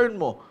ang pattern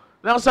mo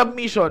ng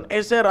submission?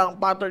 Sir,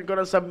 ang pattern ko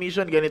ng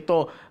submission,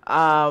 ganito.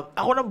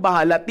 Ako nang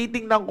bahala.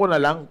 Titingnan ko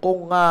na lang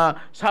kung,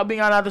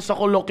 sabi nga natin sa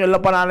colloquial na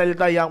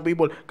pananalita, young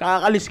people,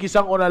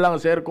 kakaliskisan ko na lang,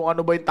 sir, kung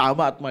ano ba yung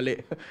tama at mali.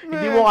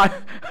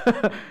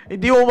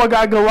 Hindi mo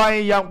magagawa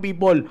yung young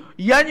people.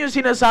 Yan yung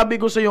sinasabi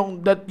ko sa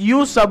yung that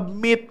you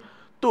submit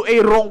to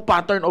a wrong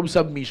pattern of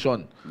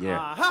submission.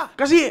 Yeah.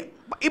 Kasi,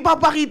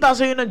 ipapakita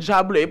sa'yo ng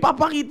diablo,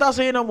 ipapakita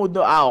sa'yo ng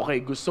mundo,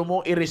 okay, gusto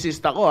mong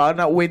i-resist ako,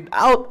 na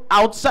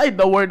outside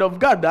the Word of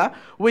God,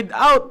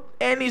 without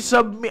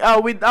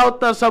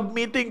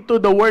submitting to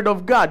the word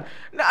of God.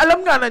 Na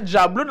alam nga ng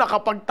diablo na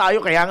kapag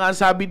tayo, kaya nga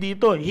sabi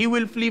dito, he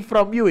will flee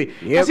from you eh.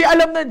 Yep. Kasi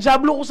alam ng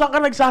diablo kung saan ka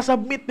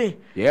nagsasubmit eh.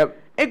 Yep.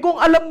 Eh kung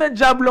alam ng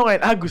diablo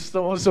ngayon,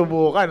 gusto mong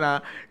subukan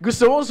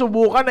gusto mong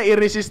subukan na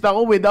i-resist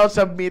ako without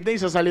submitting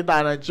sa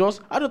salita ng Diyos,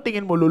 ano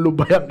tingin mo,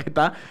 lulubayan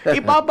kita?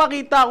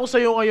 Ipapakita ko sa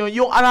iyo ngayon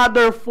yung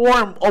another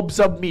form of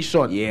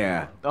submission.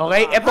 Yeah.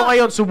 Okay? Ito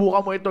ngayon,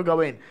 subukan mo ito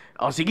gawin.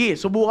 O sige,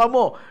 subukan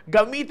mo.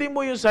 Gamitin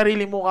mo yung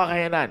sarili mo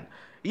kakayanan.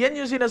 Yan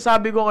yung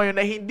sinasabi ko ngayon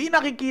na hindi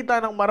nakikita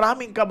ng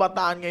maraming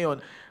kabataan ngayon.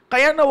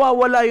 Kaya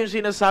nawawala yung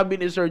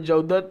sinasabi ni Sir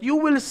Joe that you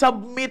will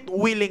submit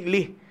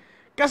willingly.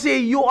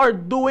 Kasi you are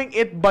doing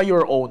it by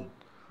your own.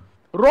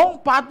 Wrong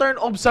pattern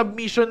of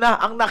submission na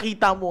ang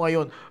nakita mo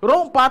ngayon.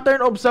 Wrong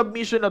pattern of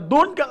submission na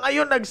doon ka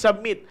ngayon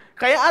nag-submit.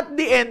 Kaya at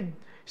the end,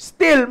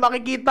 still,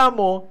 makikita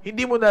mo,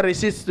 hindi mo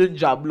na-resist yung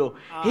diablo.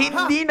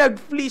 Hindi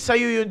nag-flee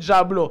sa'yo yung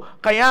diablo.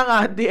 Kaya nga,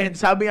 at the end,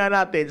 sabi nga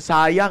natin,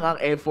 sayang ang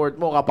effort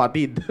mo,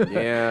 kapatid.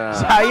 Yeah.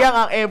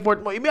 Sayang ang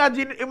effort mo.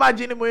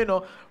 Imagine mo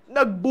yun,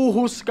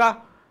 nagbuhos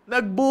ka.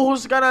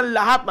 Nagbuhos ka ng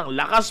lahat ng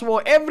lakas mo.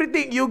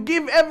 Everything. You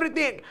give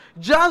everything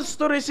just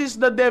to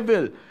resist the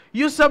devil.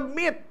 You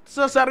submit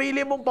sa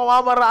sarili mong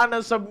pamamaraan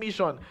ng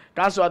submission.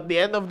 Kaso at the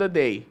end of the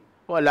day,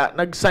 wala.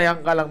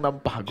 Nagsayang ka lang ng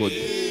pagod.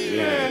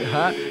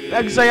 Yeah.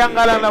 Nagsayang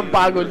ka lang ng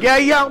pagod. Kaya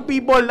young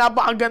people,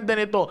 napakaganda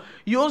nito.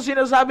 Yung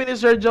sinasabi ni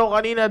Sir Joe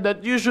kanina that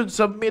you should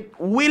submit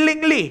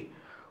willingly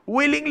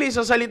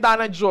sa salita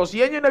ng Diyos.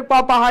 Yan yung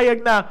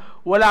nagpapahayag na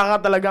wala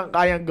ka talagang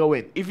kayang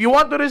gawin. If you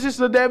want to resist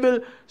the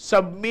devil,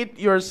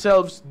 submit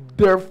yourselves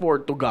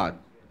therefore to God.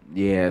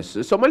 Yes.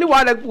 So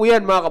maliwanag po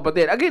yan, mga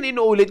kapatid. Again,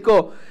 inuulit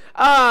ko.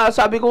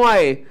 Sabi ko nga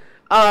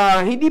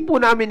hindi po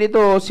namin ito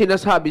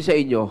sinasabi sa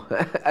inyo.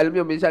 Alam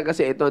niyo, minsan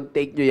kasi ito ang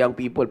take nyo, young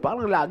people.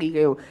 Parang lagi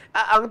kayo.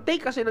 Ang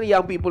take kasi ng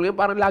young people ngayon,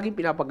 parang laging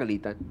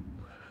pinapagalitan.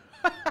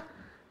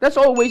 That's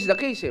always the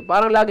case eh.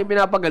 Parang laging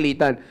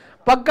pinapagalitan.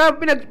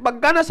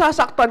 Pagka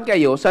nasasaktan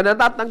kayo sa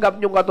natatanggap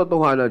nyong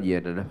katotohanan,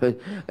 yan na naman.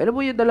 Alam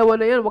mo yung dalawa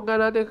na yan, wag nga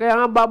natin. Kaya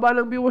nga baba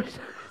ng viewers.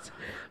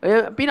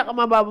 Ayan,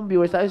 pinakamababang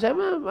viewers tayo.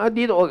 Sabi,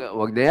 dito,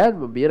 wag na yan,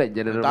 mabira.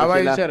 Diyan na naman tama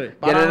sila. Yun, sir.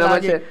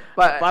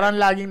 Parang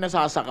laging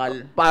nasasakal.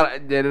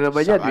 Diyan na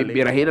naman yan.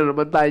 Bibirahin na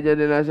naman tayo dyan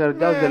nila, Sir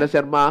Jow. Sila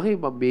Sir Maki,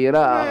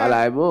 pambira.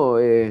 Akalain mo,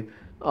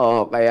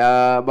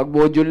 kaya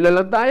mag-module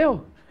na lang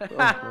tayo.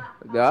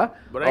 Diba?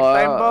 Break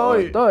time pa,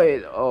 oy.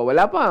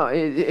 Wala pa.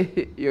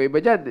 Yung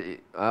iba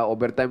dyan,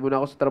 overtime muna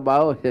ako sa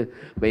trabaho.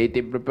 May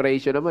team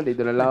preparation naman.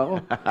 Dito na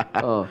lang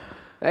ako.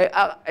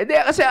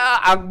 Kasi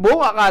ang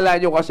buong akala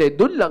nyo kasi,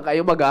 dun lang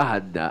kayo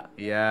maghahanda.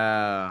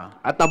 Yeah.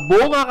 At ang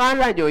buong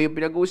akala nyo, yung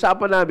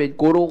pinag-uusapan namin,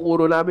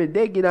 kuro-kuro namin,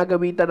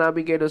 ginagamitan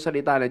namin kayo ng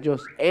salita ng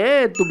Diyos.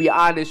 And to be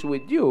honest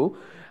with you,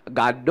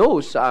 God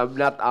knows,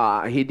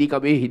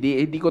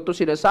 hindi ko to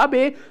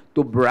sinasabi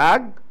to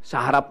brag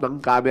sa harap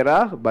ng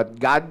camera, but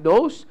God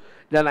knows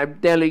that I'm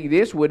telling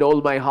this with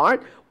all my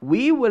heart.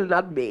 We will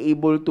not be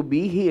able to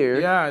be here.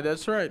 Yeah,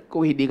 that's right.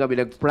 Kung hindi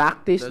kami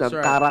nag-practice ng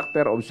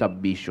character of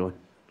submission.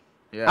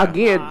 Yeah.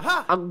 Again,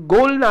 ang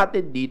goal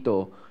natin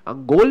dito,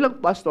 ang goal ng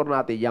pastor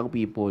natin, young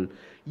people,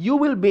 you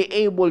will be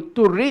able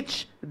to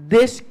reach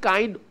this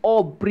kind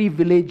of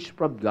privilege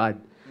from God.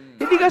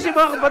 Hindi kasi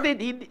mga kapatid,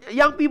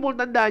 young people,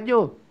 tandaan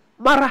nyo,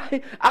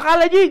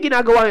 akala nyo yung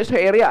ginagawa nyo sa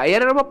area,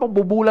 ayan na naman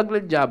pambubulag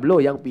ng diablo,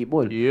 young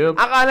people.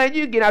 Yep. Akala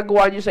nyo yung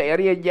ginagawa nyo sa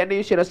area, yan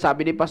na yung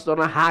sinasabi ni pastor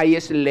na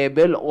highest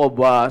level of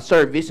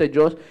service sa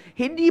Diyos.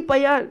 Hindi pa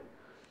yan.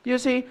 You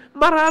see,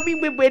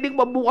 maraming may pwedeng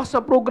mabukas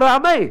sa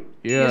programa eh.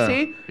 Yeah. You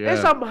see? Yeah.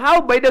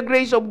 Somehow, by the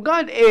grace of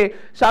God,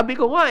 sabi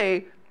ko nga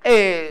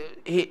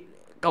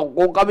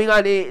kung kami nga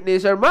ni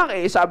Sir Mac,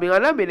 sabi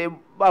nga namin,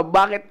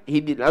 bakit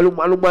hindi, anong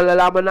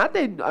malalaman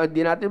natin?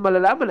 Hindi natin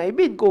malalaman. I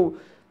mean, kung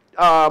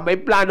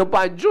may plano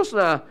pa ang Diyos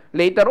na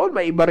later on,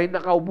 may iba rin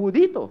nakaupo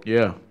dito.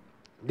 Yeah.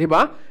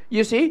 Diba?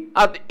 You see?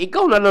 At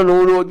ikaw na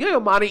nanonood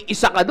ngayon, maaaring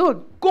isa ka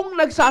doon. Kung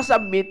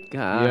nagsasubmit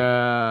ka.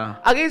 Yeah.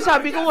 Again,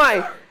 sabi ko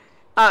nga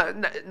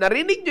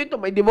narinig nyo ito,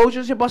 may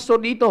devotion si pastor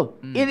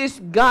dito. It is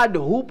God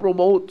who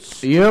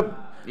promotes. Yep.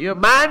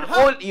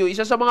 Yung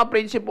isa sa mga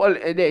principle,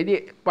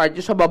 part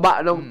yun sa baba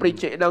ng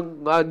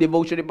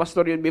devotion ni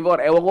pastor yun before.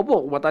 Ewan ko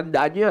po, kung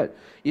matandaan nyo yan.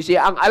 You see,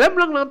 ang alam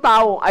lang ng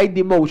tao ay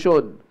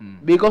demotion.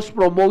 Because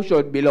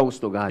promotion belongs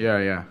to God.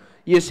 Yeah.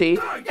 You see?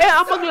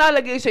 Ang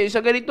maglalagay sa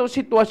sa ganitong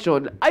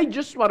sitwasyon ay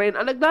Diyos pa rin.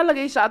 Ang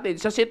naglalagay sa atin,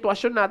 sa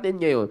sitwasyon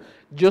natin ngayon,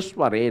 Diyos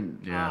pa rin.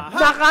 Yeah.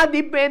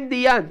 Nakadepende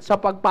yan sa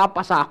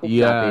pagpapasakop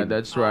natin. Yeah,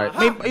 that's right.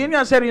 Yun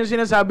nga, sir, yung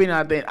sinasabi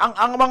natin.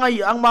 Ang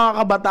mga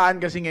kabataan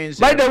kasi ngayon,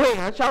 sir. By the way,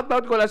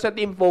 shoutout ko lang sa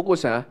Team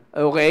Focus, ha?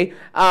 Okay?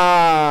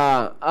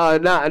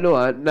 Na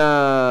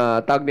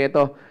tag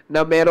nito,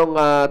 na merong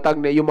tag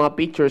na yung mga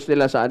pictures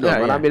nila sa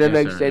marami na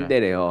nag-send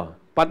din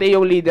Pati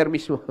yung leader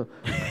mismo.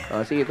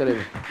 Sige, tuloy.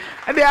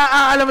 Hindi,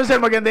 alam mo, sir,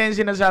 maganda yung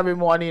sinasabi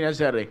mo kanina,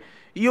 sir.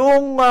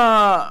 Yung,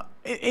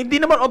 hindi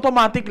naman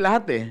automatic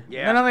lahat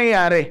Yeah. Na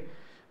nangyayari.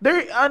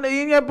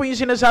 Yun nga po yung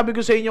sinasabi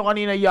ko sa inyo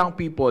kanina, young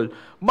people.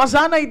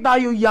 Masanay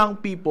tayo, young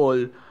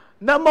people,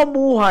 na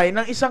mamuhay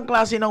ng isang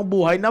klase ng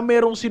buhay na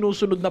merong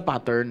sinusunod na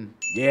pattern.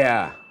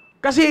 Yeah.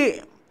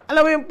 Kasi,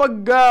 alam mo yung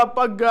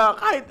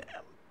kahit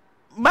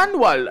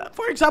manual,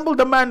 for example,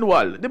 the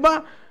manual, di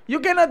ba?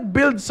 You cannot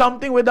build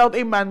something without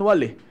a manual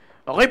eh.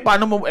 Okay,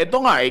 paano mo, ito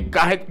nga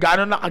kahit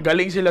gano'n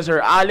nakagaling sila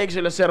Sir Alex,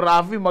 sila Sir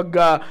Rafi,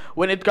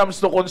 when it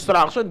comes to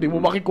construction, di mo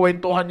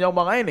makikwentuhan yung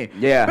mga yun eh.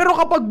 Yeah. Pero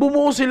kapag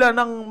bumuo sila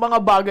ng mga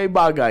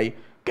bagay-bagay,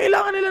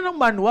 kailangan nila ng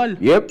manual.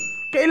 Yep.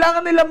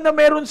 Kailangan nila na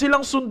meron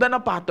silang sundan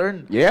na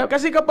pattern. Yep.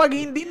 Kasi kapag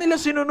hindi nila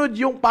sinunod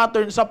yung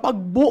pattern sa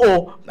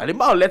pagbuo,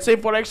 halimbawa, let's say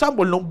for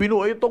example, nung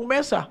binuo itong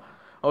mesa,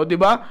 o di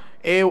ba?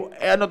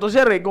 Ano to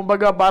sir,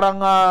 kumbaga parang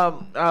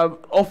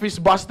office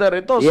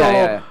buster ito. So,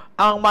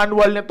 ang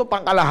manual nito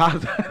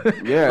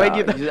pangkalahatan. Yeah.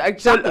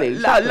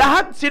 Exactly.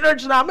 Lahat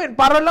sinerge namin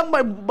para lang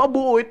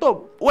mabuo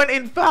ito. When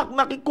in fact,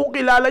 kung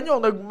kilala nyo,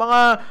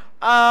 mga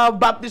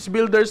Baptist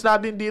builders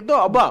natin dito,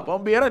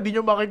 pambira, di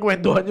nyo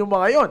makikwentuhan yung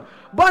mga yon.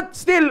 But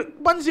still,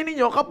 pansinin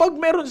nyo, kapag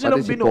meron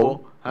silang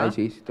binuo,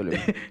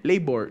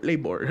 labor.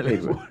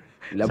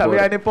 Sabi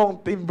nga ni Pong,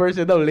 team verse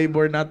daw,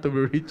 labor not to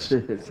be rich.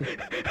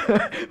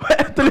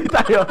 Tuloy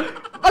tayo.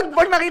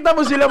 Pag nakita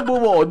mo silang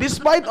bumuo,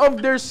 despite of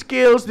their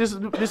skills,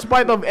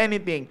 despite of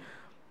anything,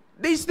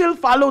 they still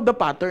follow the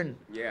pattern.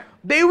 Yeah.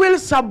 They will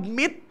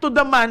submit to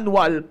the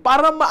manual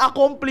para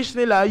ma-accomplish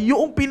nila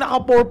yung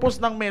pinaka-purpose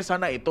ng mesa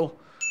na ito.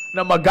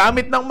 Na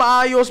magamit ng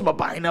maayos,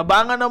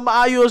 mapahinabangan ng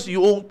maayos,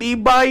 yung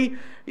tibay,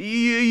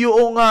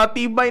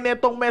 tibay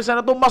netong mesa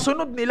na ito,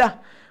 masunod nila.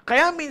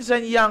 Kaya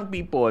minsan, young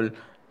people,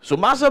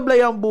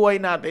 sumasablay ang buhay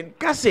natin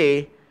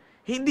kasi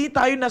hindi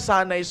tayo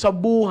nasanay sa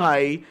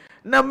buhay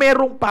na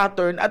merong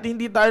pattern at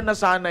hindi tayo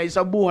nasanay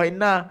sa buhay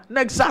na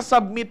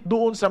nagsasubmit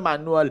doon sa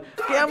manual.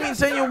 Kaya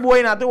minsan yung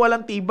buhay natin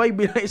walang tibay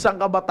bilang isang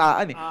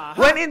kabataan eh.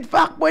 When in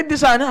fact, pwede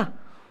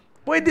sana.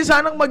 Pwede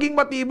sanang maging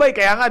matibay.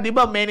 Kaya nga, di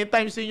ba, many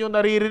times ninyo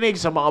naririnig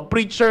sa mga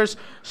preachers,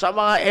 sa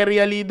mga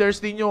area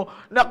leaders ninyo,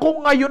 na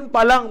kung ngayon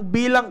pa lang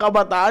bilang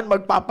kabataan,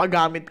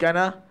 magpapagamit ka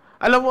na.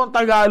 Alam mo ang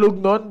Tagalog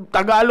nun?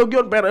 Tagalog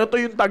yun, pero ito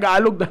yung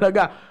Tagalog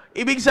talaga.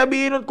 Ibig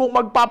sabihin nun, kung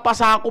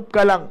magpapasakop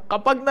ka lang,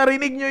 kapag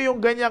narinig nyo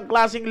yung ganyang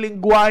klaseng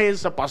lingwahe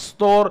sa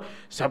pastor,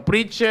 sa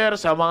preacher,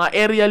 sa mga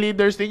area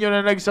leaders ninyo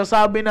na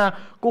nagsasabi na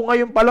kung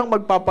ngayon palang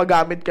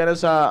magpapagamit ka na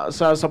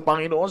sa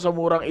Panginoon, sa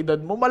murang edad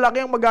mo,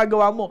 malaki ang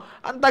magagawa mo.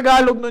 Ang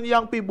Tagalog nun,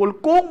 young people,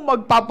 kung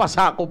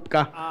magpapasakop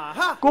ka.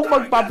 Kung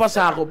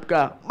magpapasakop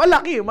ka,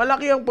 malaki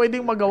ang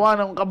pwedeng magawa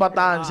ng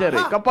kabataan, sir.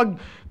 Eh.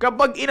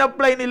 Kapag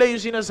in-apply nila yung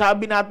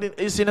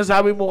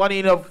sinasabi mo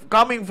kanina,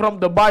 coming from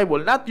the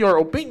Bible, not your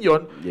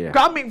opinion,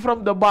 coming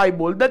from the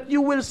Bible, that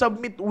you will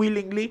submit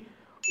willingly,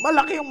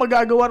 malaki ang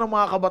magagawa ng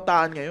mga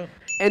kabataan ngayon.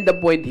 And the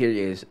point here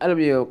is, alam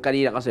niyo,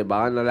 kanina kasi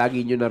baka na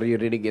lagi nyo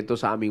naririnig ito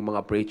sa aming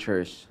mga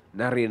preachers.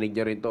 Narinig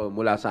nyo rin ito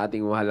mula sa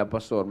ating mahal na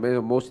pastor.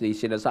 Mostly,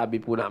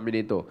 sinasabi po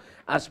namin ito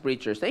as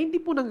preachers na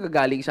hindi po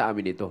nanggagaling sa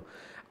amin ito.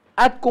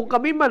 At kung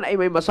kami man ay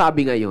may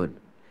masabi ngayon,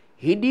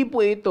 hindi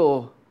po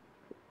ito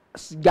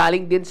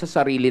galing din sa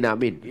sarili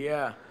namin.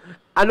 Yeah.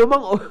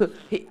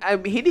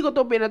 Hindi ko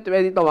ito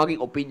pwedeng tawaging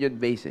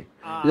opinion-based eh.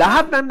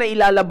 Lahat ng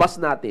nailalabas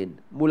natin,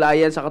 mula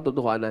yan sa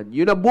katotohanan,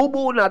 yung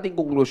nabubuo nating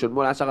conclusion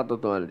mula sa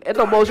katotohanan.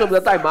 Ito, most of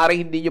the time,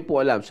 maaaring hindi nyo po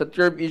alam, sa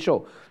Curfew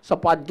Show, sa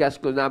podcast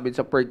ko namin,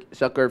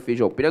 sa Curfew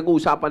Show,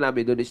 pinag-uusapan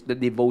namin doon is the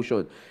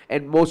devotion.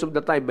 And most of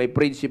the time, may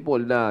principle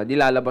na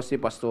nilalabas ni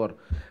Pastor.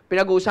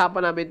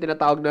 Pinag-uusapan namin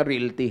tinatawag na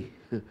realty.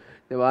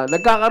 Diba?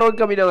 Nagkakaroon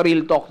kami ng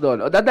real talk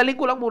doon. O, dadaling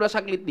ko lang muna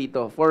saglit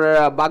dito for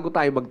bago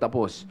tayo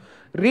magtapos.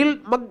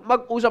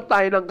 Mag-usap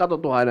tayo ng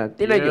katotohanan.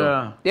 Tinan nyo.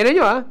 Tinan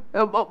nyo, ha?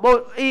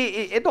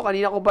 Ito,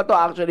 kanina ko pa to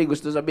actually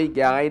gusto sabihin.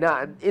 Kaya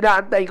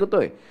inaantay ko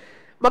to, eh.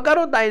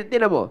 Magkaroon tayo,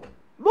 tinan mo,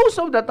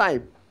 most of the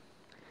time,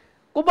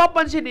 kung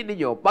papansinin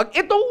ninyo, pag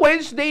itong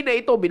Wednesday na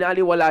ito,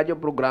 binaliwala nyo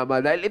yung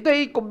programa dahil ito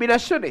ay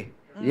kombinasyon, eh.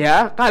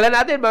 Yeah? Kala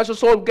natin,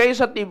 masosolve kayo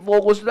sa team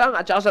focus lang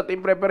at saka sa team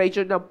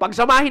preparation lang.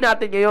 Pagsamahin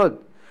natin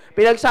ngayon.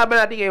 Pinagsama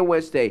natin ngayong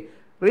Wednesday.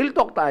 Real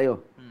talk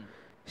tayo.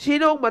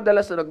 Sino ang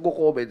madalas na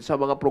nagko-comment sa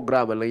mga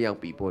programa ng young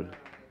people?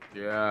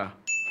 Yeah.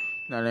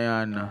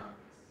 Nalayan.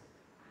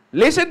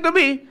 Listen to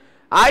me.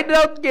 I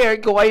don't care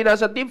kung kayo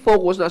nasa team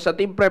focus, nasa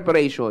team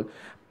preparation.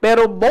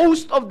 Pero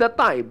most of the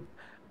time,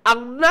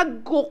 ang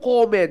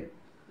nagko-comment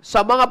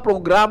sa mga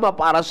programa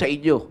para sa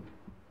inyo,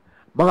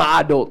 mga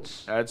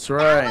adults. That's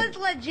right. That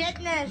was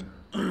legitness.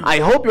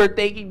 I hope you're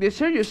taking this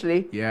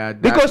seriously. Yeah,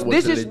 because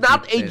this is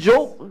not a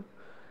joke.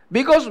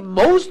 Because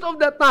most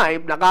of the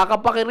time,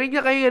 nakakapakinig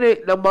na kayo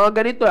ng mga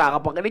ganito,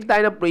 nakakapakinig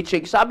tayo ng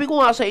preaching. Sabi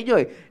ko nga sa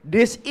inyo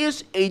this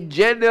is a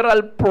general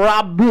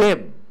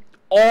problem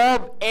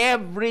of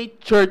every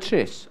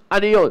churches.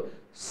 Ano yun?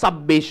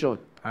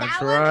 Submission. That's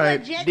right.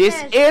 This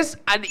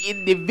is an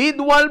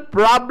individual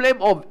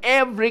problem of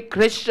every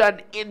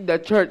Christian in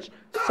the church.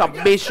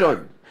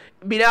 Submission.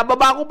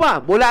 Binababa ko pa.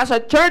 Mula sa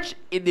church,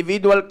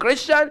 individual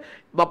Christian,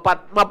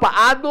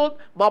 mapa-adult,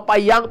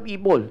 mapa-young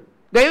people.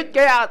 Ngayon,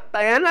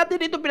 kaya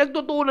natin ito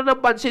pinagtutunan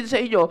ng pansin sa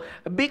inyo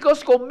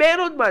because kung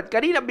meron man,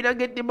 kanina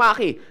binanggit ni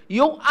Maki,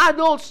 yung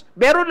adults,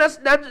 meron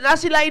na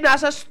sila ay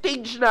nasa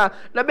stage na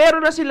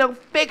meron na silang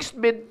fixed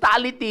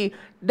mentality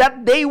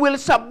that they will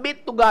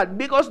submit to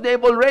God because they've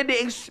already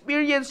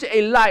experienced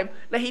a life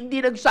na hindi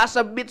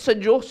nagsasubmit sa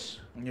Diyos.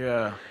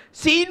 Yeah.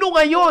 Sino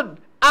ngayon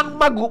ang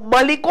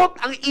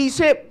malikot ang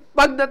isip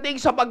pagdating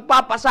sa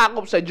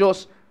pagpapasakop sa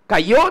Diyos?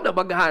 Kayo na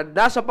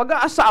maghanda sa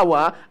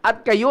pag-aasawa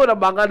at kayo na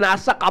mga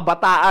nasa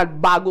kabataan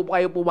bago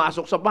pa kayo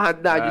pumasok sa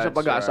pahandaan nyo sa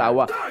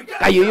pag-aasawa.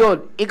 Kayo yun.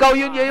 Ikaw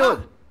yun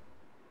ngayon.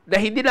 Na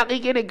hindi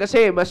nakikinig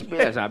kasi mas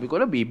sabi ko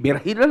na,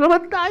 bibirahin na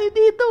naman tayo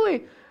dito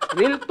eh.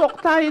 Real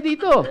talk tayo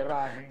dito.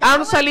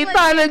 Ang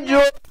salita ng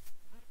Diyos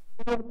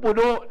yung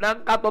puno ng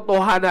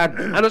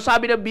katotohanan. Ano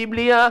sabi ng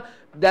Biblia?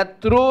 The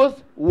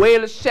truth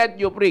will set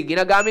you free.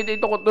 Ginagamit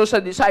ito ko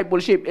sa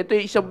discipleship. Ito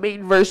yung isang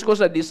main verse ko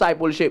sa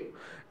discipleship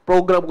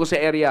program ko sa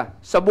area.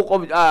 Sa book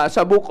of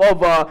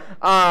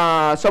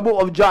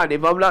John,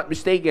 if I'm not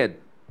mistaken.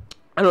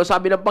 Ano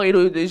sabi ng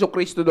Panginoon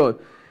Jesucristo doon?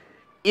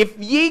 If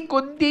ye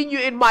continue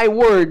in my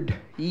word,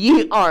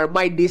 ye are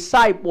my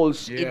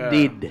disciples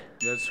indeed.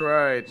 That's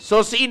right.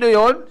 So, sino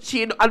yon?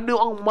 Ano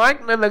ang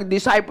mark na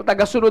nag-disciple,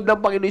 tagasunod ng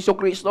Panginoon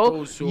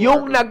Jesucristo?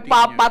 Yung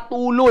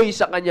nagpapatuloy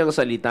sa kanyang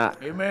salita.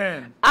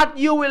 Amen. At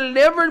you will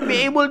never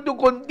be able to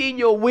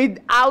continue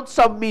without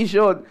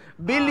submission.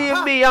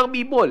 Believe me, young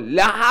people,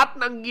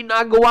 lahat ng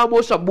ginagawa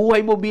mo sa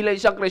buhay mo bilang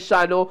isang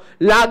Kristiyano,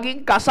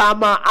 laging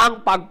kasama ang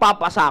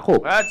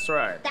pagpapasakop. That's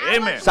right.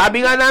 Amen.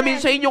 Sabi nga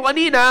namin sa inyo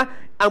kanina,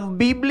 ang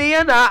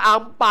Biblia na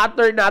ang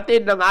pattern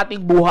natin ng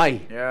ating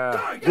buhay.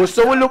 Yeah.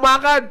 Gusto mo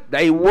lumakad?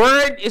 Thy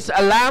word is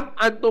a lamp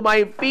unto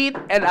my feet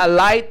and a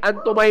light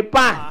unto my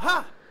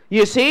path.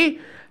 You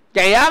see?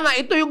 Kaya nga,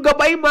 ito yung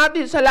gabay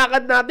natin sa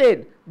lakad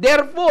natin.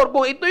 Therefore,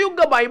 kung ito yung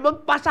gabay,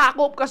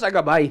 magpasakop ka sa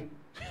gabay.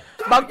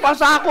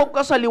 Magpasakop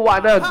ka sa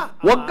liwanag.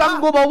 Huwag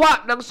kang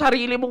gumawa ng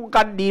sarili mong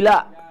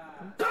kandila.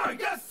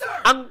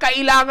 Ang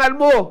kailangan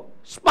mo,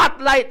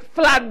 spotlight,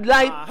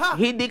 floodlight,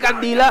 hindi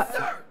kandila.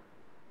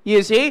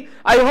 You see?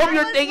 I hope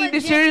you're taking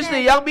this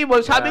seriously, young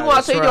people. Sabi ko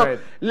nga sa inyo,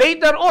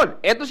 later on,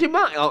 eto si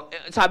Mangi,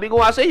 sabi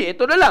ko nga sa inyo,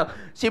 ito na lang,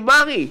 si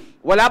Mangi,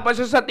 wala pa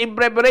siya sa team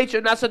preparation,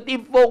 nasa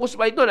team focus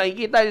pa ito,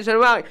 nakikita niyo sa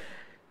Mangi.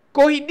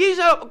 Kung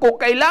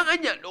kailangan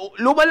niya,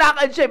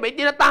 lumalakad siya, may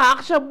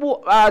tinatahak siya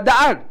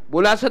daan,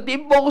 mula sa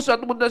team focus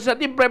at mula sa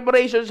team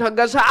preparations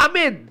hanggang sa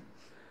amin.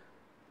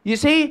 You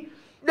see?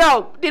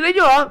 Now, tingnan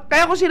nyo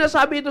kaya ko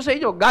sinasabi ito sa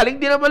inyo,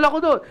 galing din naman ako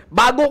doon.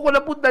 Bago ko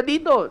napunta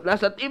dito,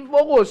 nasa team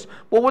focus,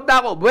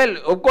 pumunta ako. Well,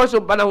 of course,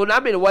 yung panahon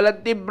namin,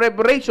 walang team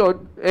preparation,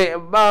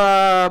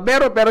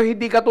 meron, pero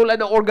hindi katulad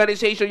ng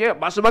organization nyo.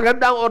 Mas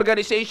maganda ang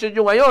organization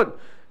nyo ngayon.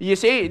 You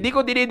see, hindi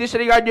ko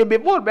dinidisregard nyo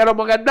before, pero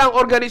maganda ang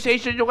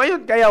organization nyo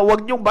ngayon, kaya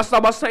huwag nyong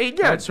basta-bastahin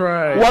yan. That's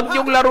right. Huwag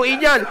nyong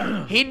laruin yan.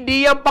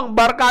 Hindi yan pang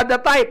barkada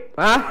type.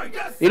 Ha?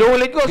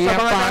 Inuulit ko, sa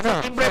mga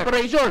nasa team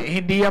preparation.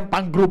 Hindi yan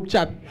pang group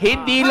chat.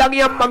 Hindi lang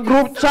yan pang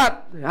group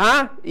chat.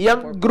 Ha?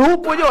 Yung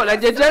grupo nyo,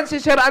 nandiyan dyan si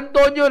Sir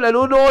Antonio,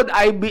 nanonood,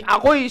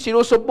 ako'y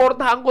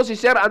sinusuportahan ko si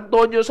Sir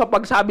Antonio sa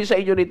pagsabi sa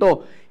inyo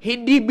nito.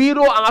 Hindi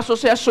biro ang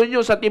asosyasyon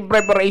nyo sa team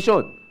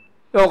preparation.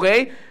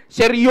 Okay?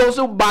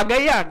 Seryosong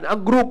bagay yan.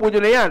 Ang grupo nyo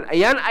na yan.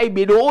 Ayan ay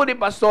binuo ni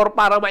Pastor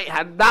para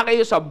maihanda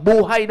kayo sa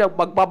buhay ng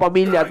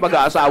pagpapamilya at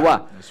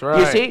pag-aasawa. That's right.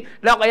 You see?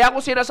 Now, kaya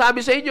ko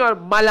sinasabi sa inyo,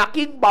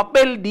 malaking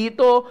papel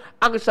dito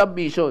ang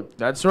submission.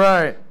 That's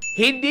right.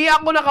 Hindi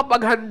ako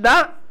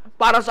nakapaghanda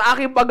para sa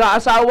aking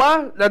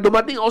pag-aasawa na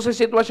dumating ako sa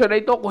sitwasyon na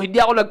ito kung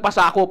hindi ako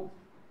nagpasakop.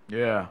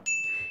 Yeah.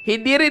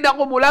 Hindi rin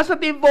ako mula sa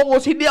team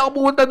focus, hindi ako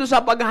pumunta doon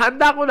sa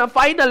paghahanda ko na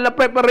final na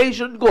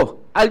preparation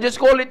ko. I'll just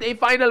call it a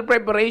final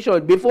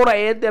preparation before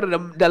I enter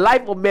the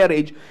life of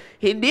marriage.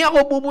 Hindi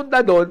ako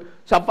pumunta doon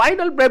sa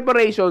final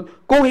preparation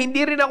kung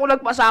hindi rin ako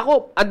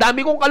nagpasakop. Ang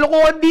dami kong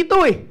kalokohan dito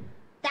eh.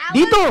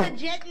 Dito.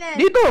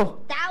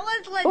 Dito. That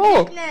was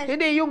Oh, legitness.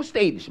 hindi, yung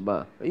stage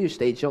ba? Yung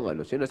stage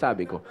yung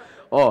sinasabi ko.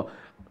 Oh,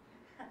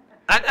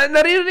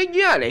 narinig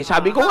niyo yan eh.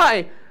 Sabi ko nga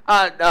eh.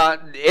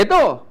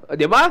 Ito,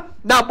 di ba?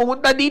 Na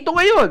pumunta dito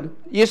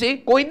ngayon. You see?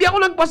 Kung hindi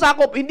ako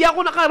nagpasakop, hindi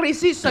ako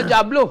naka-resist sa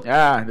Diablo.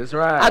 Yeah, that's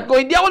right. At kung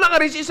hindi ako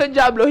naka-resist sa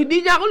Diablo,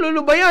 hindi niya ako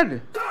lulubayan.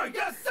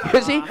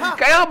 You see?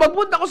 Kaya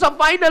magpunta ko sa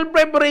final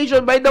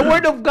preparation by the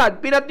word of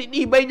God,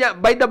 pinatitibay niya,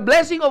 by the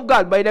blessing of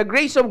God, by the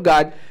grace of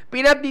God,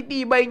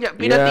 pinatitibay niya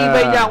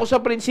ako sa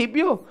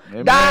prinsipyo.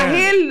 Amen.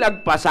 Dahil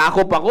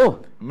nagpasakop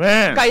ako.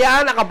 Amen.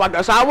 Kaya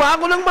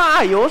nakapag-asawa ako ng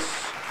maayos,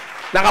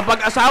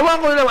 nakapag-asawa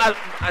ko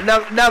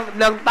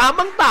ng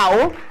tamang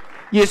tao,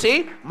 you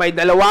see, may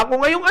dalawa ko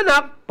ngayong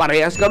anak,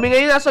 parehas kami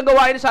ngayon nasa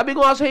gawain. Sabi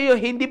ko nga sa iyo,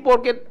 hindi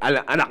porket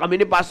anak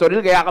kami ni Pastor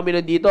Hill, kaya kami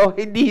nandito.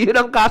 Hindi yun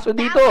ang kaso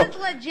dito. That was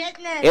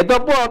legitness. Ito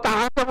po,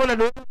 tahasa ko na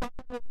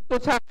dito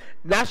sa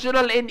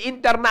National and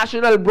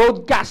International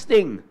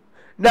Broadcasting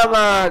ng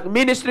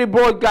Ministry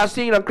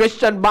Broadcasting ng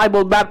Christian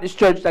Bible Baptist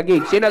Church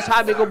Taguig.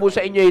 Sinasabi ko po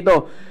sa inyo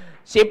ito,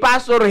 si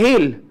Pastor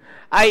Hill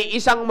ay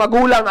isang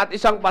magulang at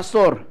isang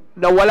pastor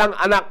na walang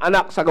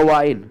anak-anak sa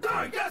gawain.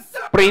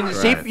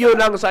 Prinsipyo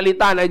ng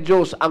salita ng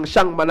Diyos ang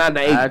siyang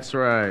mananaig. That's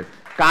right.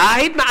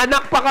 Kahit na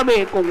anak pa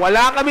kami, kung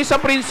wala kami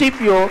sa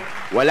prinsipyo,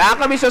 wala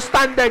kami sa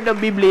standard ng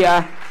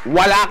Biblia,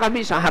 wala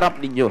kami sa harap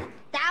ninyo.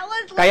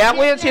 Kaya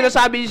ko yan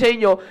sinasabi sa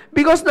inyo,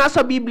 because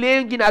nasa Biblia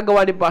yung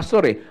ginagawa ni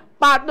Pastor eh.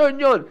 Pattern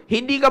yun.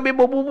 Hindi kami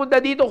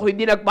pupunta dito kung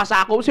hindi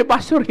nagpasakop si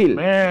Pastor Hill.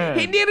 Man.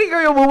 Hindi rin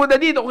kayo pupunta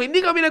dito kung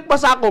hindi kami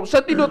nagpasakop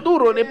sa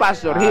tinuturo ni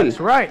Pastor Hill. That's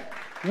right.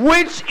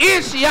 Which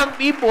is, young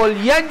people,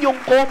 yan yung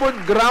common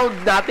ground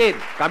natin.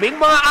 Kaming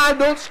mga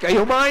adults,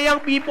 kayong mga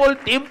young people,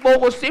 team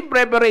focus, team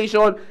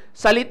preparation,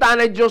 salita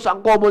ng Diyos ang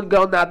common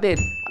ground natin.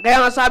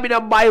 Kaya nga sabi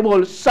ng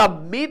Bible,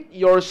 submit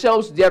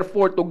yourselves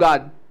therefore to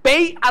God.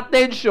 Pay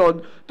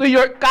attention to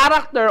your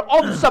character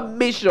of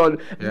submission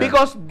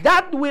because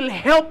that will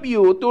help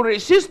you to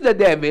resist the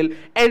devil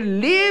and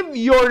live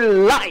your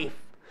life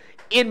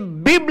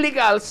in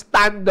biblical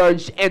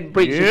standards and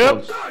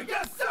principles.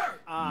 Yes, sir.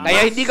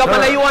 Kaya hindi ka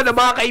malayuan ng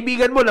mga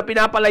kaibigan mo na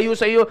pinapalayo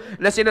sa iyo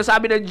na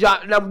sinasabi ng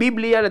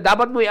Biblia na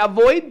dapat mo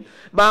i-avoid.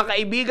 Mga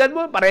kaibigan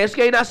mo, parehas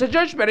kayo nasa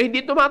church pero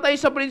hindi tumatay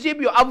sa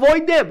prinsipyo.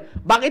 Avoid them.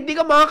 Bakit di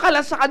ka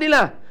makakalas sa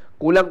kanila?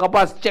 Kulang ka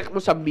pa, check mo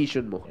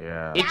submission mo.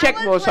 Yeah.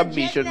 I-check mo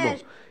submission mo.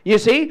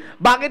 You see?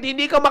 Bakit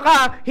hindi ka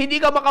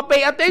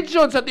maka-pay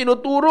attention sa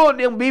tinuturo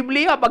ng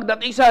Biblia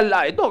pagdating sa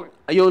ito,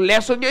 yung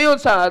lesson ngayon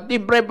sa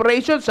team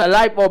preparation, sa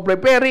life of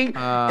preparing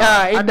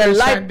in the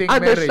life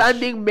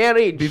understanding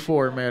marriage.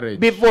 Before marriage.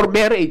 Before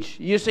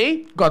marriage. You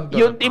see? Ganda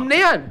Yung team na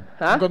yan.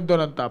 Ha?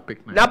 Ganda ng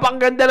topic na.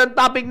 Napakaganda ng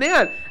topic na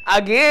yan.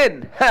 Again,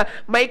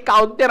 may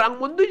counter ang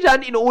mundo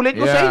dyan. Inuulit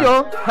ko sa inyo.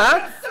 Ha?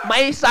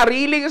 May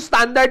sariling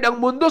standard ang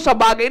mundo sa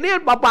bagay na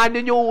yan. Paano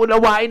nyo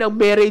unawain ang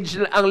marriage,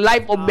 ang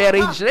life of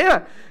marriage na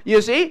yan?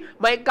 You see?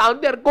 May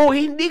counter. Kung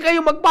hindi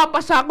kayo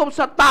magpapasakop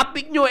sa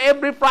topic nyo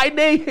every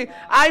Friday,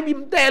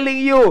 I'm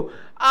telling you,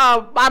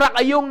 para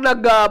kayong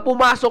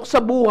pumasok sa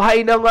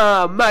buhay ng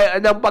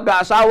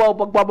pag-aasawa o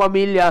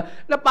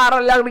pagpapamilya na para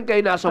lang rin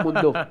kayo nasa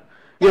mundo.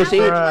 You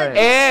see? Right.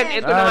 And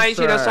ito na nga yung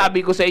That's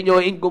sinasabi ko sa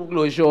inyo in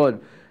conclusion.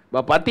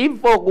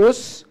 Mapateam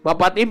focus,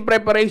 mapateam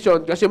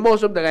preparation, kasi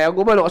most of the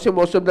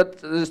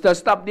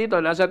stuff dito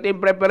nasa team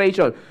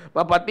preparation.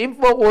 Mapateam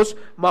focus,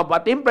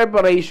 mapateam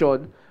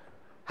preparation,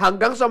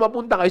 hanggang sa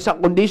mapunta kayo sa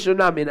condition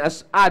namin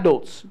as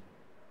adults.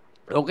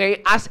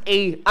 Okay? As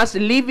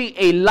living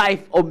a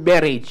life of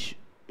marriage.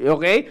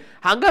 Okay?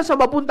 Hanggang sa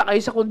mapunta kayo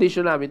sa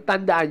condition namin,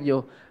 tandaan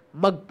nyo,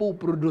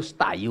 magpuproduce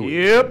tayo.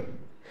 Yep.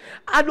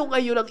 Ano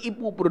ngayon ang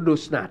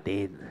ipuproduce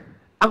natin?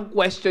 Ang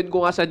question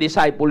ko nga sa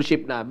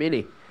discipleship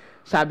namin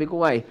sabi ko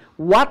nga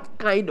what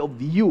kind of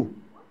you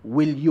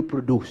will you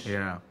produce?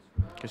 Yeah.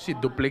 Kasi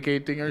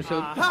duplicating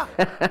yourself.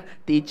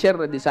 Teacher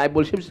na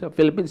discipleship sa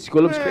Philippine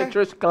School of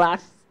Scriptures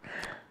class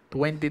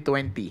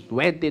 2020.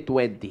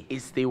 2020.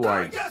 Is the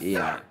word.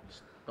 Yeah.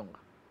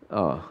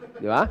 Oh,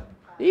 di ba?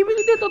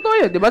 Hindi totoo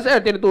yan. Di ba, sir?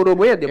 Tinuturo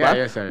mo yan, di ba?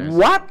 Yeah, yes, sir. Yes.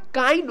 What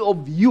kind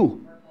of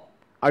you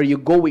are you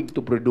going to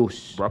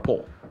produce?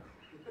 Brapo.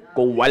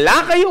 Kung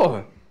wala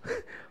kayo,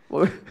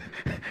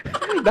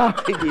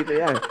 dami dito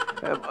yan.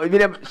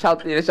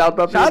 Shout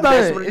out to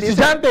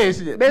Estudyante.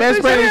 Best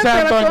friend ni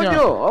San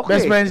Antonio. Okay.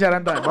 Best friend ni San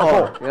Antonio.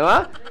 Oh, di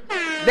ba?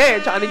 Hindi,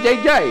 tsaka ni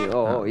JJ.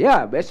 Oh,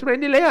 yeah, best friend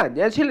nila yan.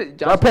 Yan sila.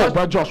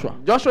 Joshua.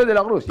 Joshua de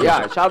la Cruz.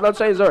 Yeah, shout out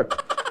sa iyo, sir.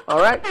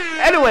 Alright?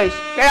 Anyways,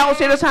 kaya ako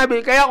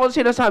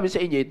sinasabi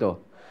sa inyo ito.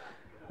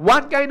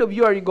 What kind of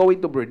you are you going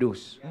to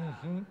produce?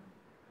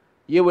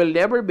 You will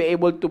never be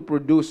able to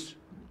produce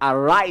a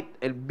right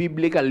and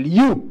biblical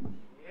you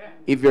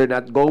if you're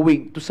not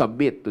going to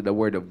submit to the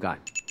Word of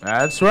God.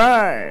 That's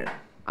right.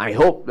 I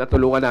hope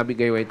natulungan namin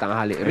kayo ngayong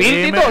tanghali.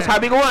 Real dito,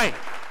 sabi ko nga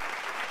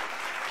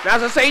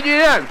nasa sa inyo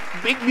yan.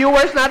 Big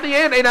viewers natin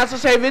ngayon ay nasa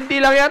 70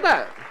 lang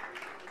yata.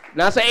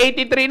 Nasa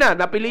 83 na,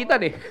 napilitan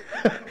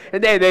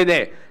Hindi.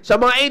 Sa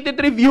mga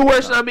 83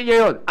 viewers namin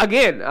ngayon,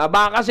 again,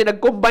 baka kasi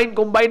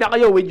nag-combine na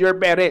kayo with your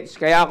parents.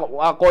 Kaya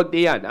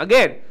konti yan.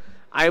 Again,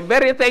 I'm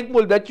very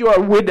thankful that you are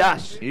with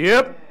us.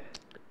 Yep.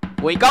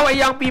 Kung ikaw ay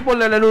young people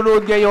na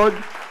nanonood ngayon,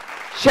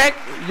 check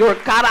your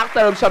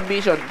character of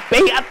submission.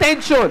 Pay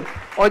attention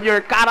on your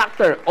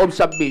character of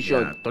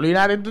submission. Yeah. Tuloy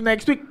natin to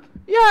next week.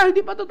 Yeah,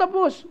 hindi pa to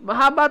tapos.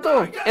 Mahaba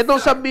to.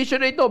 Itong submission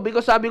na ito,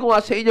 because sabi ko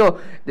nga sa inyo,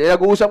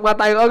 nag-uusap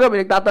nga tayo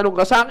kagabi, nagtatanong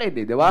ka sa akin,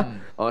 di ba?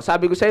 O,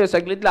 sabi ko sa iyo,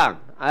 saglit lang.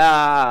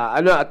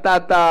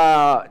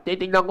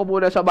 Titingnan ko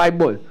muna sa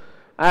Bible.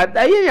 At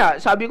ayun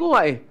nga, sabi ko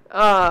nga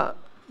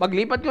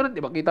paglipat ko rin,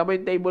 di ba? Kita mo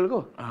yung table ko.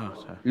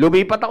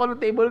 Lumipat ako ng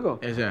table ko.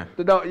 Yes, sir.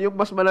 Ito daw, yung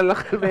mas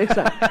malalaki na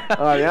mesa.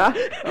 Yeah?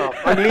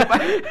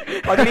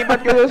 Paglipat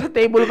ko sa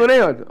table ko na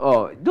yun.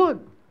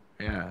 Doon.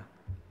 Yeah.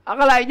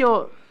 Akalain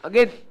nyo,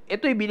 again,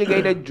 ito ay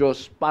binigay ng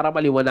Diyos para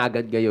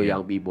maliwanagan kayo,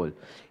 young people.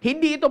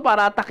 Hindi ito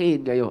para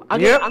atakihin kayo.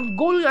 Again, ang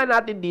goal nga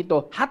natin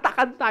dito,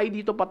 hatakan tayo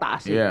dito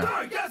pataas. Yeah.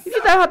 Hindi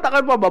tayo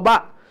hatakan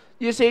pababa.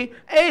 You see,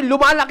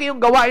 lumalaki yung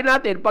gawain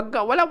natin.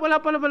 Pagka, wala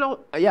pa naman ako,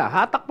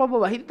 hatak pa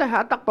baba. Hindi tayo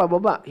hatak pa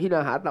baba.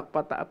 Hinahatak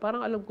pa taas.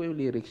 Parang alam ko yung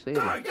lyrics na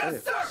yun.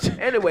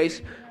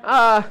 Anyways,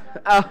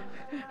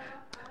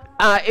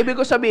 ibig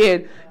ko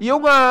sabihin,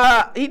 yung,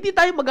 hindi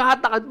tayo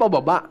maghahatakan pa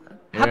baba.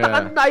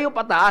 Hatakan tayo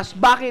pataas.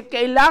 Bakit?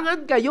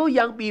 Kailangan kayo,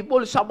 young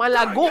people, sa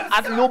malago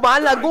at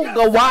lumalagong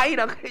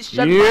gawain ng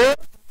Christian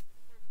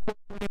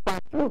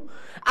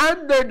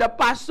under the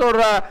pastor,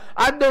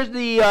 under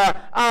the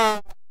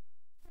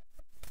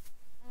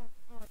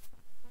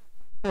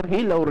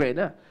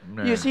LAURENA.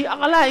 You see,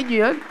 akalain nyo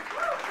yan?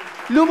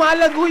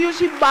 Lumalago yung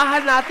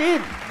simbahan natin.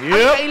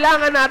 Ang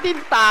kailangan natin,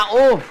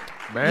 tao.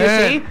 You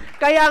see?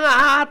 Kaya nga,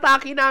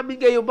 hahatakin namin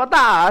kayo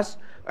pataas.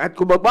 At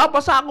kung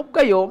magpapasakop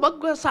kayo,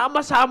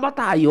 magsasama-sama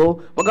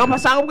tayo.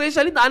 Magpapasakop kayo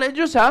sa salita ng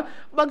Diyos, ha?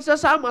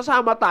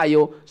 Magsasama-sama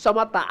tayo sa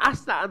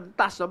mataas na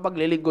antas ng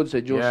paglilingkod sa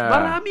Diyos.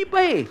 Marami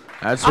pa eh.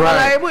 That's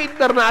Akalain mo,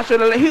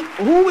 international.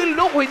 Who will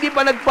know kung hindi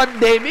pa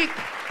nag-pandemic?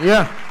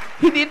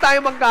 Hindi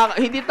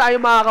tayo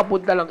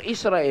makakapunta ng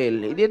Israel.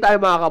 Hindi tayo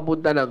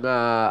makakapunta ng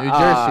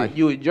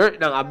New Jersey,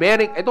 ng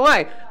America. Ito nga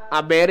eh,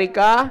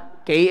 America,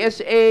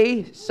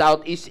 KSA,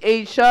 Southeast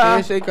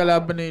Asia. KSA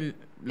kalaban ni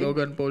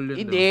Logan Paul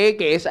yun. Hindi,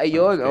 KSI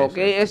yun.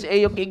 KSA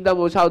yung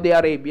Kingdom of Saudi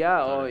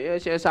Arabia.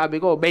 Yun sinasabi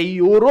ko. May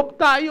Europe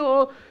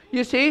tayo.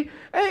 You see?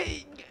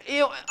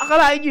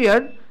 Akalain nyo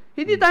yan?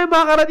 Hindi tayo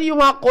makakarating yung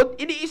mga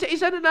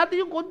ini-isa-isa na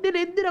natin yung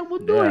kontinente ng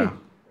mundo eh.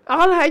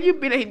 Akalain nyo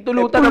yung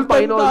pinahintulutan ng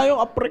Panginoon. Full-time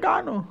tayong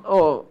Aprikano.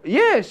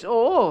 Yes,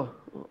 oo.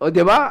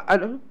 Diba?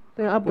 Ano?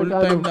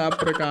 Full-time na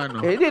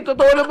Aprikano. Hindi,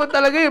 totoo naman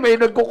talaga yun. May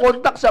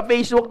nagkukontak sa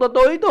Facebook,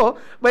 totoo ito.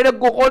 May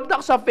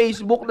nagkukontak sa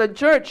Facebook ng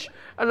church.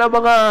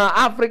 Mga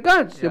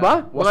Africans, di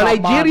ba? Mga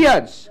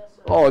Nigerians.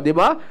 Di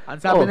ba? Ang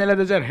sabi nila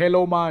doon, sir,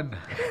 hello man.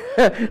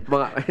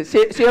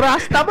 si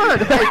Rasta man.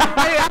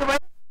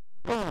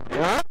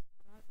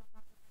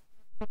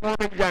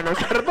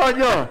 Sir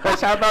Tonyo,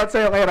 shoutout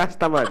sa'yo kay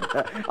Rastaman.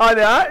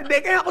 Di ba? Hindi,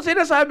 kaya ako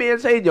sinasabi yan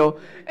sa inyo,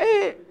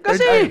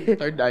 kasi...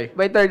 Third eye.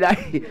 May third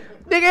eye.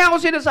 Hindi, kaya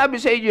ako sinasabi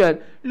sa inyo yan,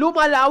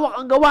 lumalawak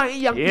ang gawain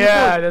yung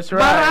people. That's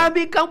right.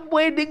 Marami kang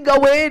pwedeng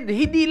gawin.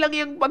 Hindi lang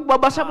yung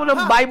pagbabasa mo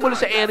ng Bible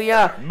sa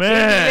area. Hindi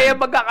lang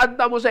yung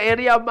pagkakanta mo sa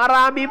area.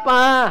 Marami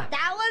pa.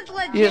 That was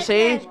legit. You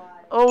see?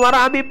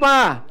 Marami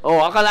pa.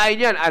 Akalain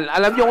yan.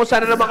 Alam nyo kung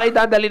saan na naman kayo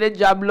dadali ng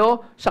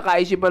Diablo? Sa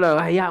kaisipan na,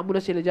 hayaan mo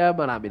na sila dyan.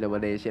 Marami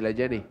naman na sila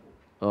dyan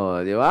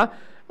eh. Di ba?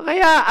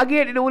 Kaya,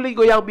 again, inuulit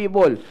ko young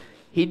people,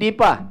 hindi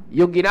pa.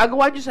 Yung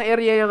ginagawa nyo sa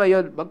area nyo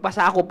ngayon,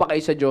 magpasako pa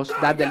kayo sa Diyos,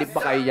 dadalhin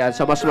pa kayo yan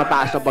sa mas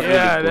mataas na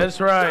paglilingkod.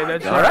 That's right.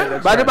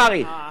 Bani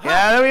Maki?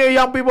 Alam mo,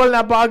 young people,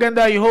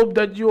 napakaganda. I hope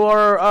that you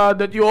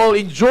all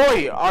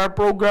enjoy our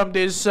program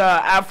this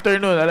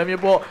afternoon. Alam niyo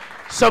po,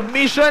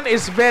 submission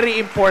is very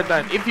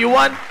important. If you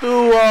want to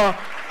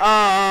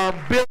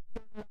build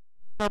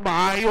na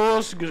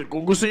maayos,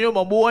 kung gusto nyo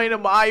mabuhay na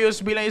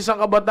maayos bilang isang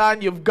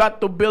kabataan, you've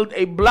got to build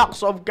a blocks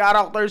of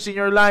characters in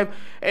your life.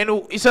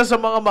 And isa sa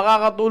mga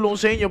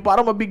makakatulong sa inyo para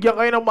mabigyan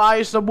kayo ng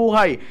maayos na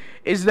buhay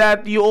is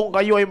that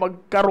kayo ay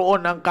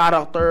magkaroon ng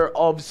character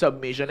of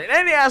submission. In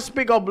any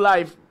aspect of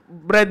life,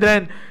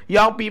 brethren,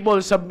 young people,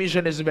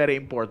 submission is very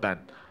important.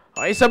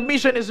 Okay?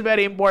 Submission is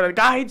very important.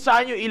 Kahit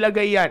saan nyo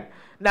ilagay yan,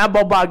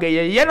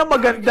 nababagay yan. Yan ang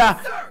maganda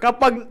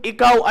kapag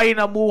ikaw ay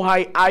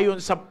namuhay ayon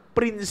sa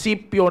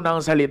prinsipyo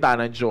ng salita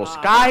ng Diyos.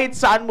 Kahit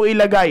saan mo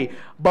ilagay,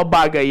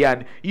 babagay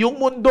yan. Yung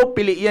mundo,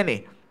 pili yan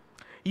eh.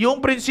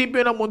 Yung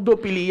prinsipyo ng mundo,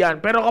 pili yan.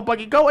 Pero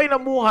kapag ikaw ay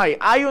namuhay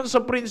ayon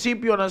sa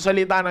prinsipyo ng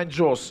salita ng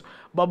Diyos,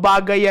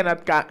 babagay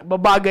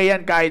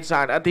yan kahit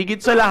saan. At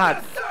higit sa lahat,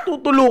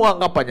 tutulungan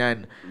ka pa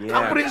niyan.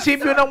 Ang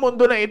prinsipyo ng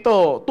mundo na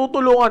ito,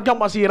 tutulungan kang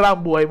masira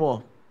ang buhay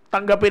mo.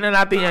 Tanggapin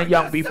na natin yan,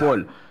 young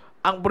people.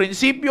 Ang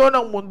prinsipyo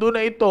ng mundo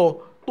na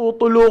ito,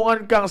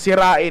 tutulungan kang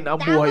sirain ang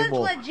buhay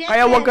mo.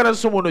 Kaya huwag ka na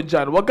sumunod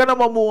dyan. Huwag ka na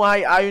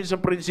mamuhay ayon sa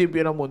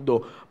prinsipyo ng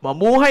mundo.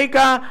 Mamuhay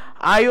ka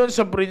ayon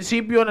sa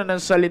prinsipyo na ng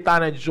salita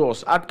ng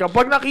Diyos. At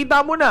kapag nakita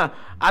mo na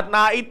at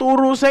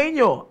naituro sa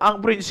inyo ang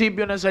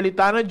prinsipyo ng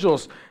salita ng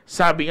Diyos,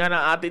 sabi nga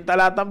ng ating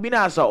talatang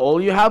binasa, all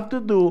you have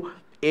to do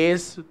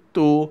is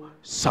to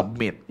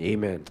submit.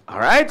 Amen.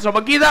 Alright? So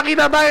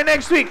magkita-kita tayo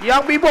next week.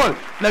 Young people,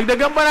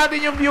 lagdagan pa natin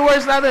yung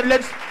viewers natin.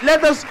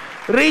 Let us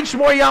reach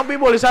more young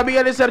people. Sabi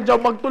nga ni Sir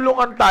Joe,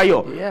 magtulungan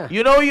tayo. Yeah.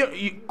 You know,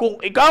 kung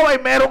ikaw ay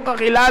merong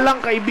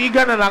kakilalang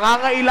kaibigan na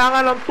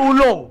nangangailangan ng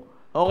tulong,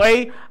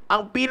 okay?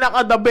 Ang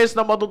pinaka-the best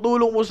na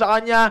matutulong mo sa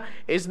kanya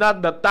is not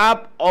the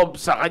top of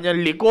sa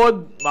kanyang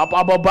likod.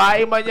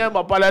 Mapababae man yan,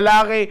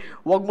 mapalalaki.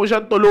 Huwag mo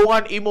siyang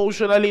tulungan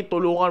emotionally,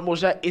 tulungan mo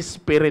siya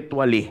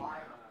spiritually.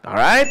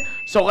 Alright?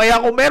 So,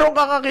 kaya kung meron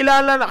kang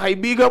kakilala na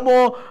kaibigan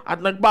mo at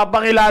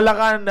nagpapakilala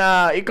ka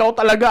na ikaw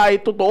talaga ay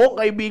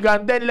totoong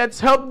kaibigan, then let's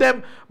help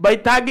them by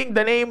tagging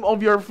the name of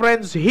your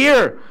friends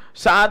here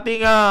sa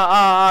ating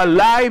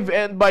live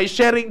and by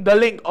sharing the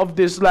link of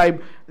this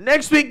live.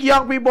 Next week,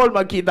 young people,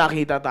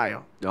 magkita-kita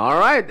tayo.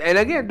 Alright.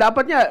 And again,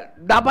 dapat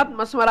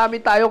mas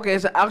marami tayo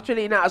kaysa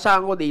actually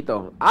inaasahan ko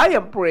dito. I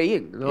am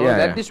praying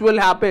that this will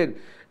happen.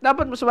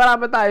 Dapat mas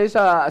marami tayo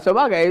sa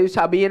bagay.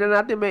 Sabihin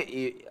na natin,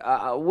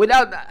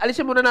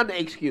 alisin muna natin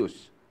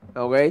excuse.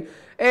 Okay?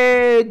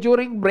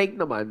 During break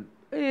naman,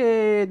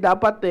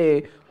 dapat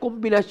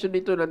kombinasyon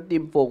nito ng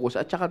team focus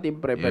at saka team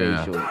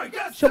preparation.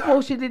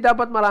 Supposedly,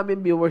 dapat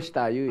maraming viewers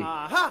tayo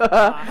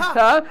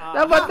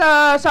Dapat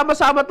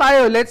sama-sama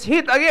tayo. Let's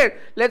hit again.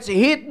 Let's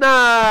hit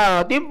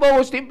na team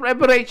focus, team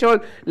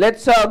preparation.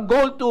 Let's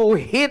go to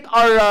hit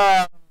our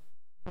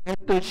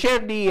to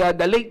share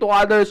the link to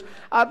others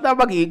at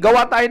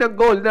gawa tayo ng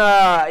goal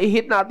na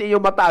i-hit natin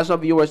yung mataas na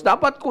viewers.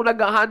 Dapat kung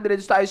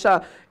nag-hundreds tayo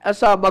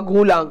sa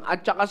magulang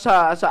at saka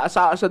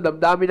sa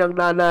damdamin ng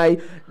nanay,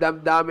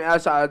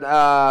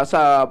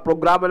 sa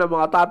programa ng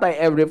mga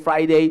tatay every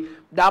Friday,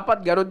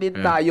 dapat ganoon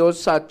din tayo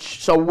sa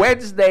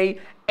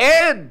Wednesday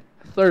and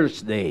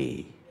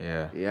Thursday.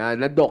 Yan,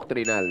 na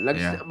doctrinal.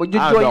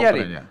 Mag-join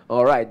yan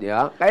Alright,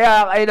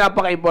 Kaya ay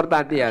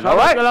napaka-importante yan.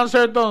 Alright. Ka lang,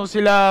 sir,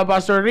 sila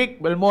Pastor Rick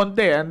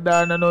Belmonte and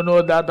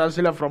nanonood ata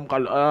sila from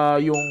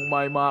yung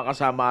may mga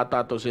kasama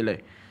ata sila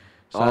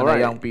Sana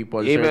young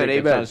people. Amen,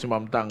 amen. Si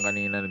Ma'am Tang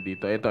kanina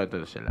nandito. Ito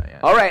sila.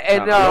 Yan. Alright,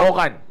 and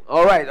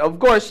alright,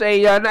 of course,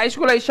 nais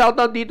ko lang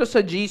shoutout dito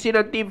sa GC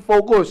ng Team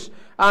Focus.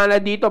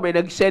 Dito, may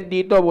nag-send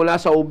dito mula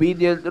sa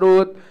Obedient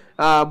Root,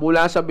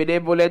 mula sa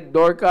Benevolent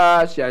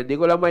Dorcas, yan, hindi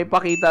ko lang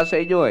maipakita sa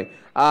inyo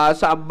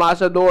sa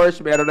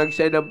Ambassadors, meron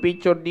nag-send ng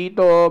picture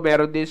dito,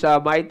 meron din sa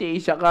Mighty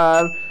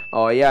Isakar,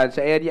 yan, sa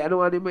area, ano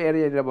yung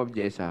area nila, Ma'am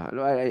Jessa?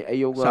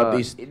 Yung,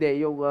 Southeast.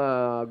 Hindi, yung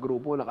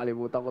grupo,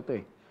 nakalimutan ko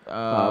to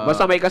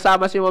basta may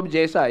kasama si Ma'am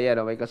Jessa,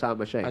 yan, may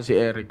kasama siya si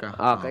Erica.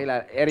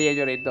 Kailan, area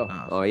nyo rin to.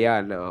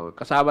 Yan,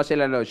 kasama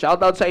sila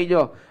shoutout sa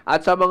inyo,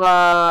 at sa mga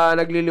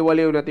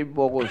nagliliwaliw na Team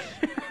Focus.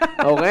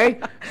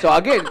 Okay? So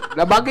again,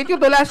 nabanggit ko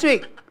to last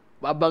week.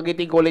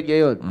 Babanggitin ko ulit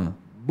ngayon.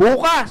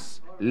 Bukas,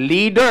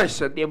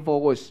 leaders sa Team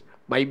Focus,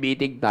 may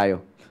meeting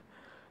tayo.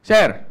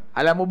 Sir,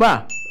 alam mo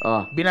ba?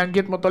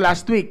 Binanggit mo to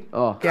last week.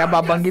 Kaya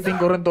babanggitin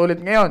ko rin to ulit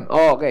ngayon.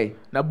 Okay.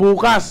 Na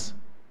bukas,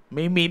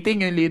 may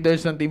meeting yung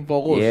leaders ng Team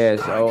Focus.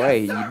 Yes,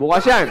 okay.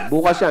 Bukas yan.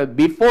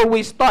 Before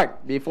we start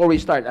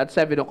at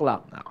 7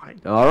 o'clock. Okay.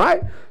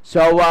 Alright?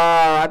 So,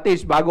 at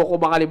least, bago ko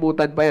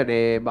makalimutan pa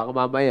yan, baka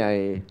mamaya,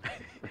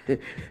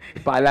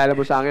 paalala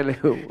mo sa akin,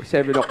 7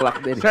 o'clock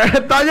din. Sir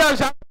Antonio,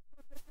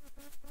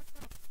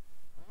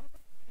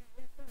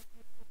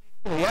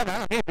 Yan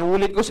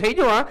inulit ko sa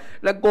inyo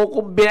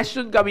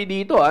nagko-combination kami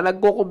dito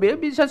nagko-combination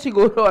minsan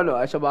siguro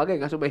sa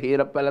bagay kasi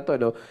mahirap pala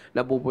to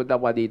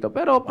napupunta pa dito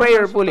pero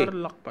prayerfully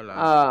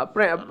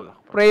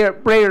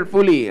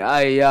prayerfully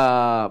ay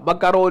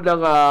magkaroon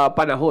ng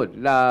panahon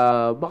na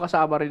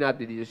makasama rin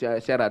natin dito si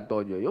Sir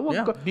Antonio.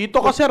 Dito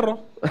ka, sir.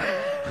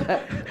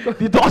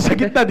 Dito ka sa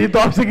gitna,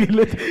 dito ka sa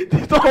gilid.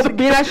 Dito ka sa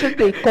combination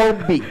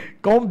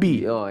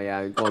Combi.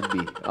 Yan, Combi.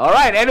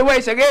 Alright,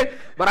 anyways, again,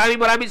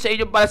 maraming sa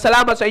inyong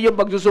salamat sa inyong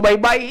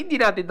pagsusubaybay. Hindi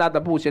natin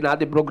tatapusin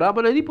natin programa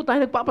na hindi po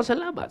tayo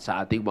nagpapasalamat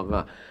sa ating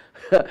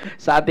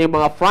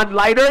mga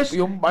frontliners.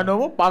 Yung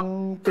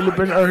pang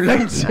Philippine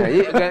Airlines.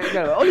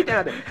 Ulitin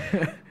natin.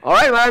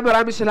 Alright,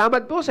 maraming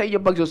salamat po sa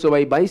inyong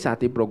pagsusubaybay sa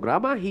ating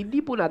programa. Hindi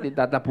po natin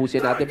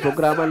tatapusin natin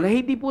programa na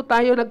hindi po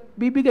tayo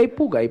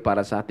nagbibigay-pugay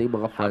para sa ating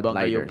mga frontliners. Habang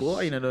kayo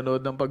po ay nanonood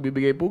ng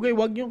pagbibigay-pugay,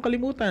 huwag niyong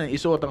kalimutan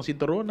isuot ang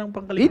sinturon ng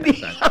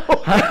pangkaligtasan.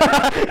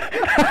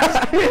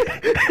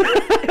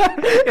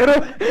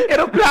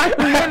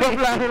 Aeroplano yan.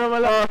 Aeroplano na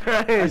wala.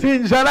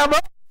 Sinsya na mo.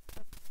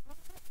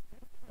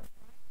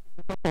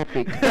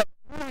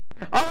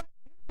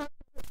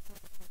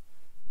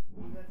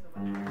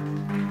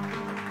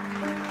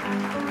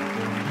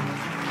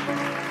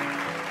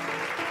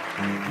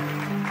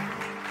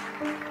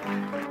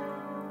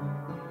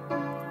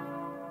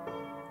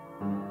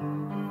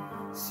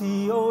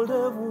 See all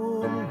the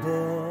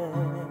wounded,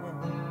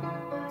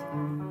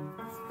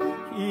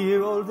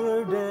 hear all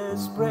their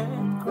desperate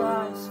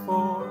cries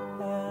for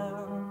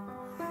help,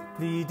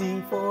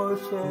 pleading for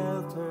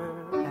shelter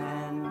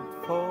and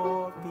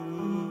for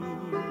peace.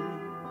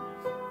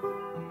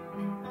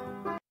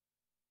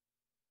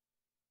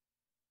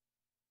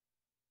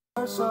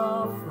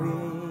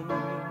 Softly,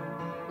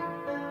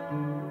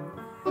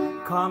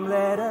 come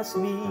let us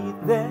meet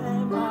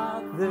them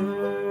at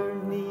their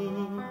need.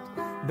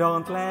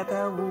 Don't let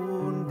a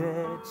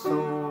wounded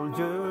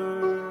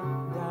soldier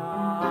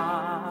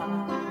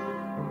die.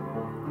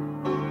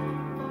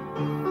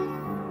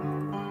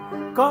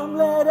 Come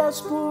let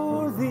us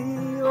pour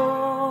the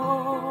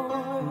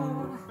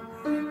oil.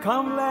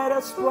 Come let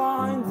us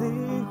wind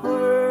the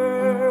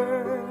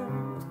word.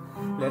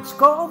 Let's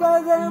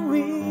cover them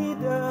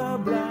with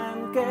a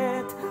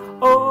blanket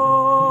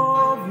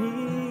of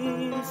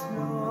His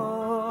love.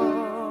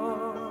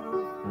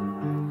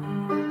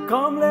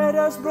 Come let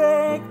us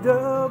break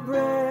the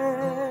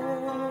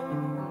bread.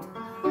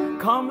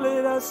 Come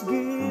let us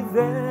give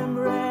them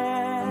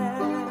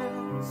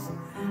rest.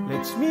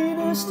 Let's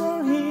minister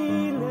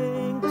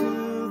healing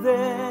to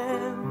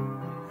them.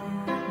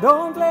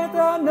 Don't let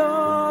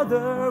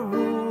another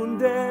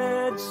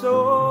wounded soldier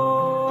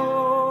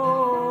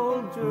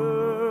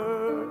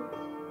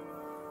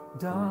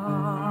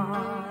die.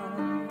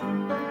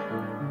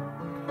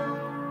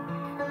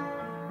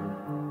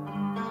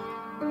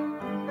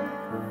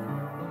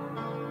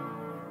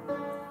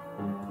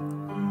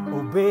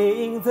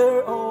 obeying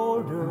their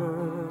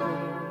orders.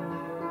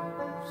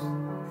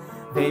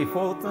 They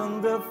fought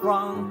on the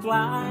front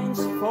lines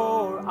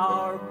for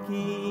our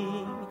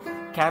King,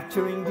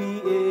 capturing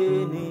the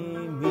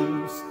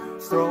enemy's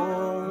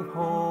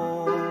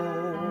stronghold.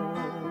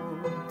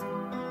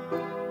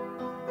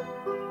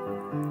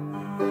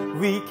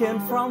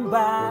 Weakened from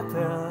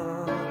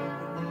battle,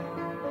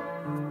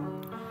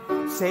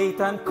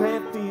 Satan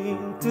crept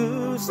in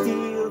to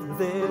steal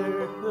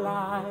their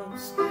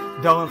lives.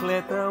 Don't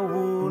let a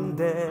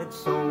wounded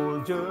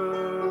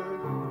soldier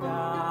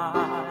die.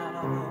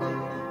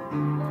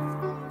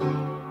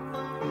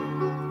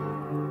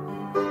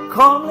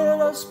 Come,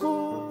 let us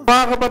pull.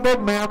 Mga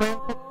kapatid,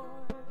 maya-maya.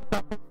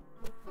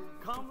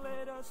 Come,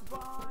 let us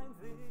bind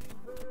the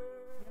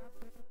hurt. Let's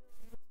call the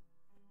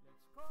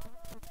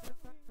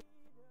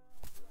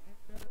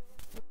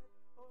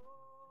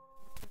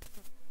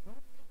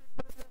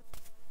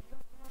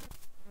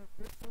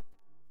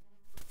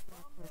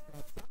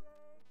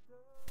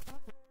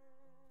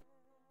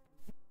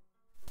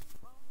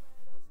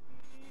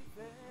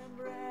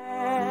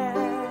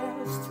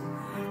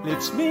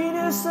Let's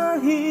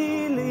minister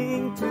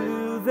healing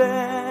to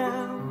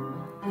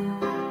them.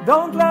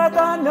 Don't let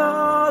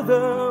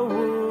another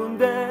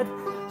wounded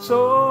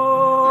soldier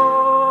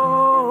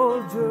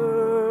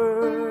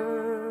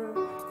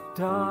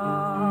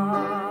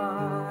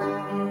die.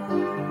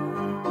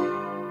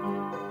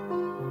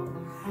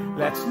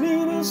 Let's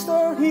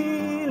minister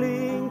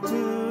healing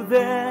to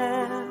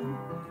them.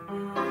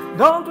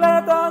 Don't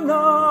let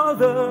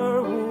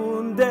another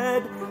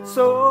wounded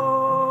soldier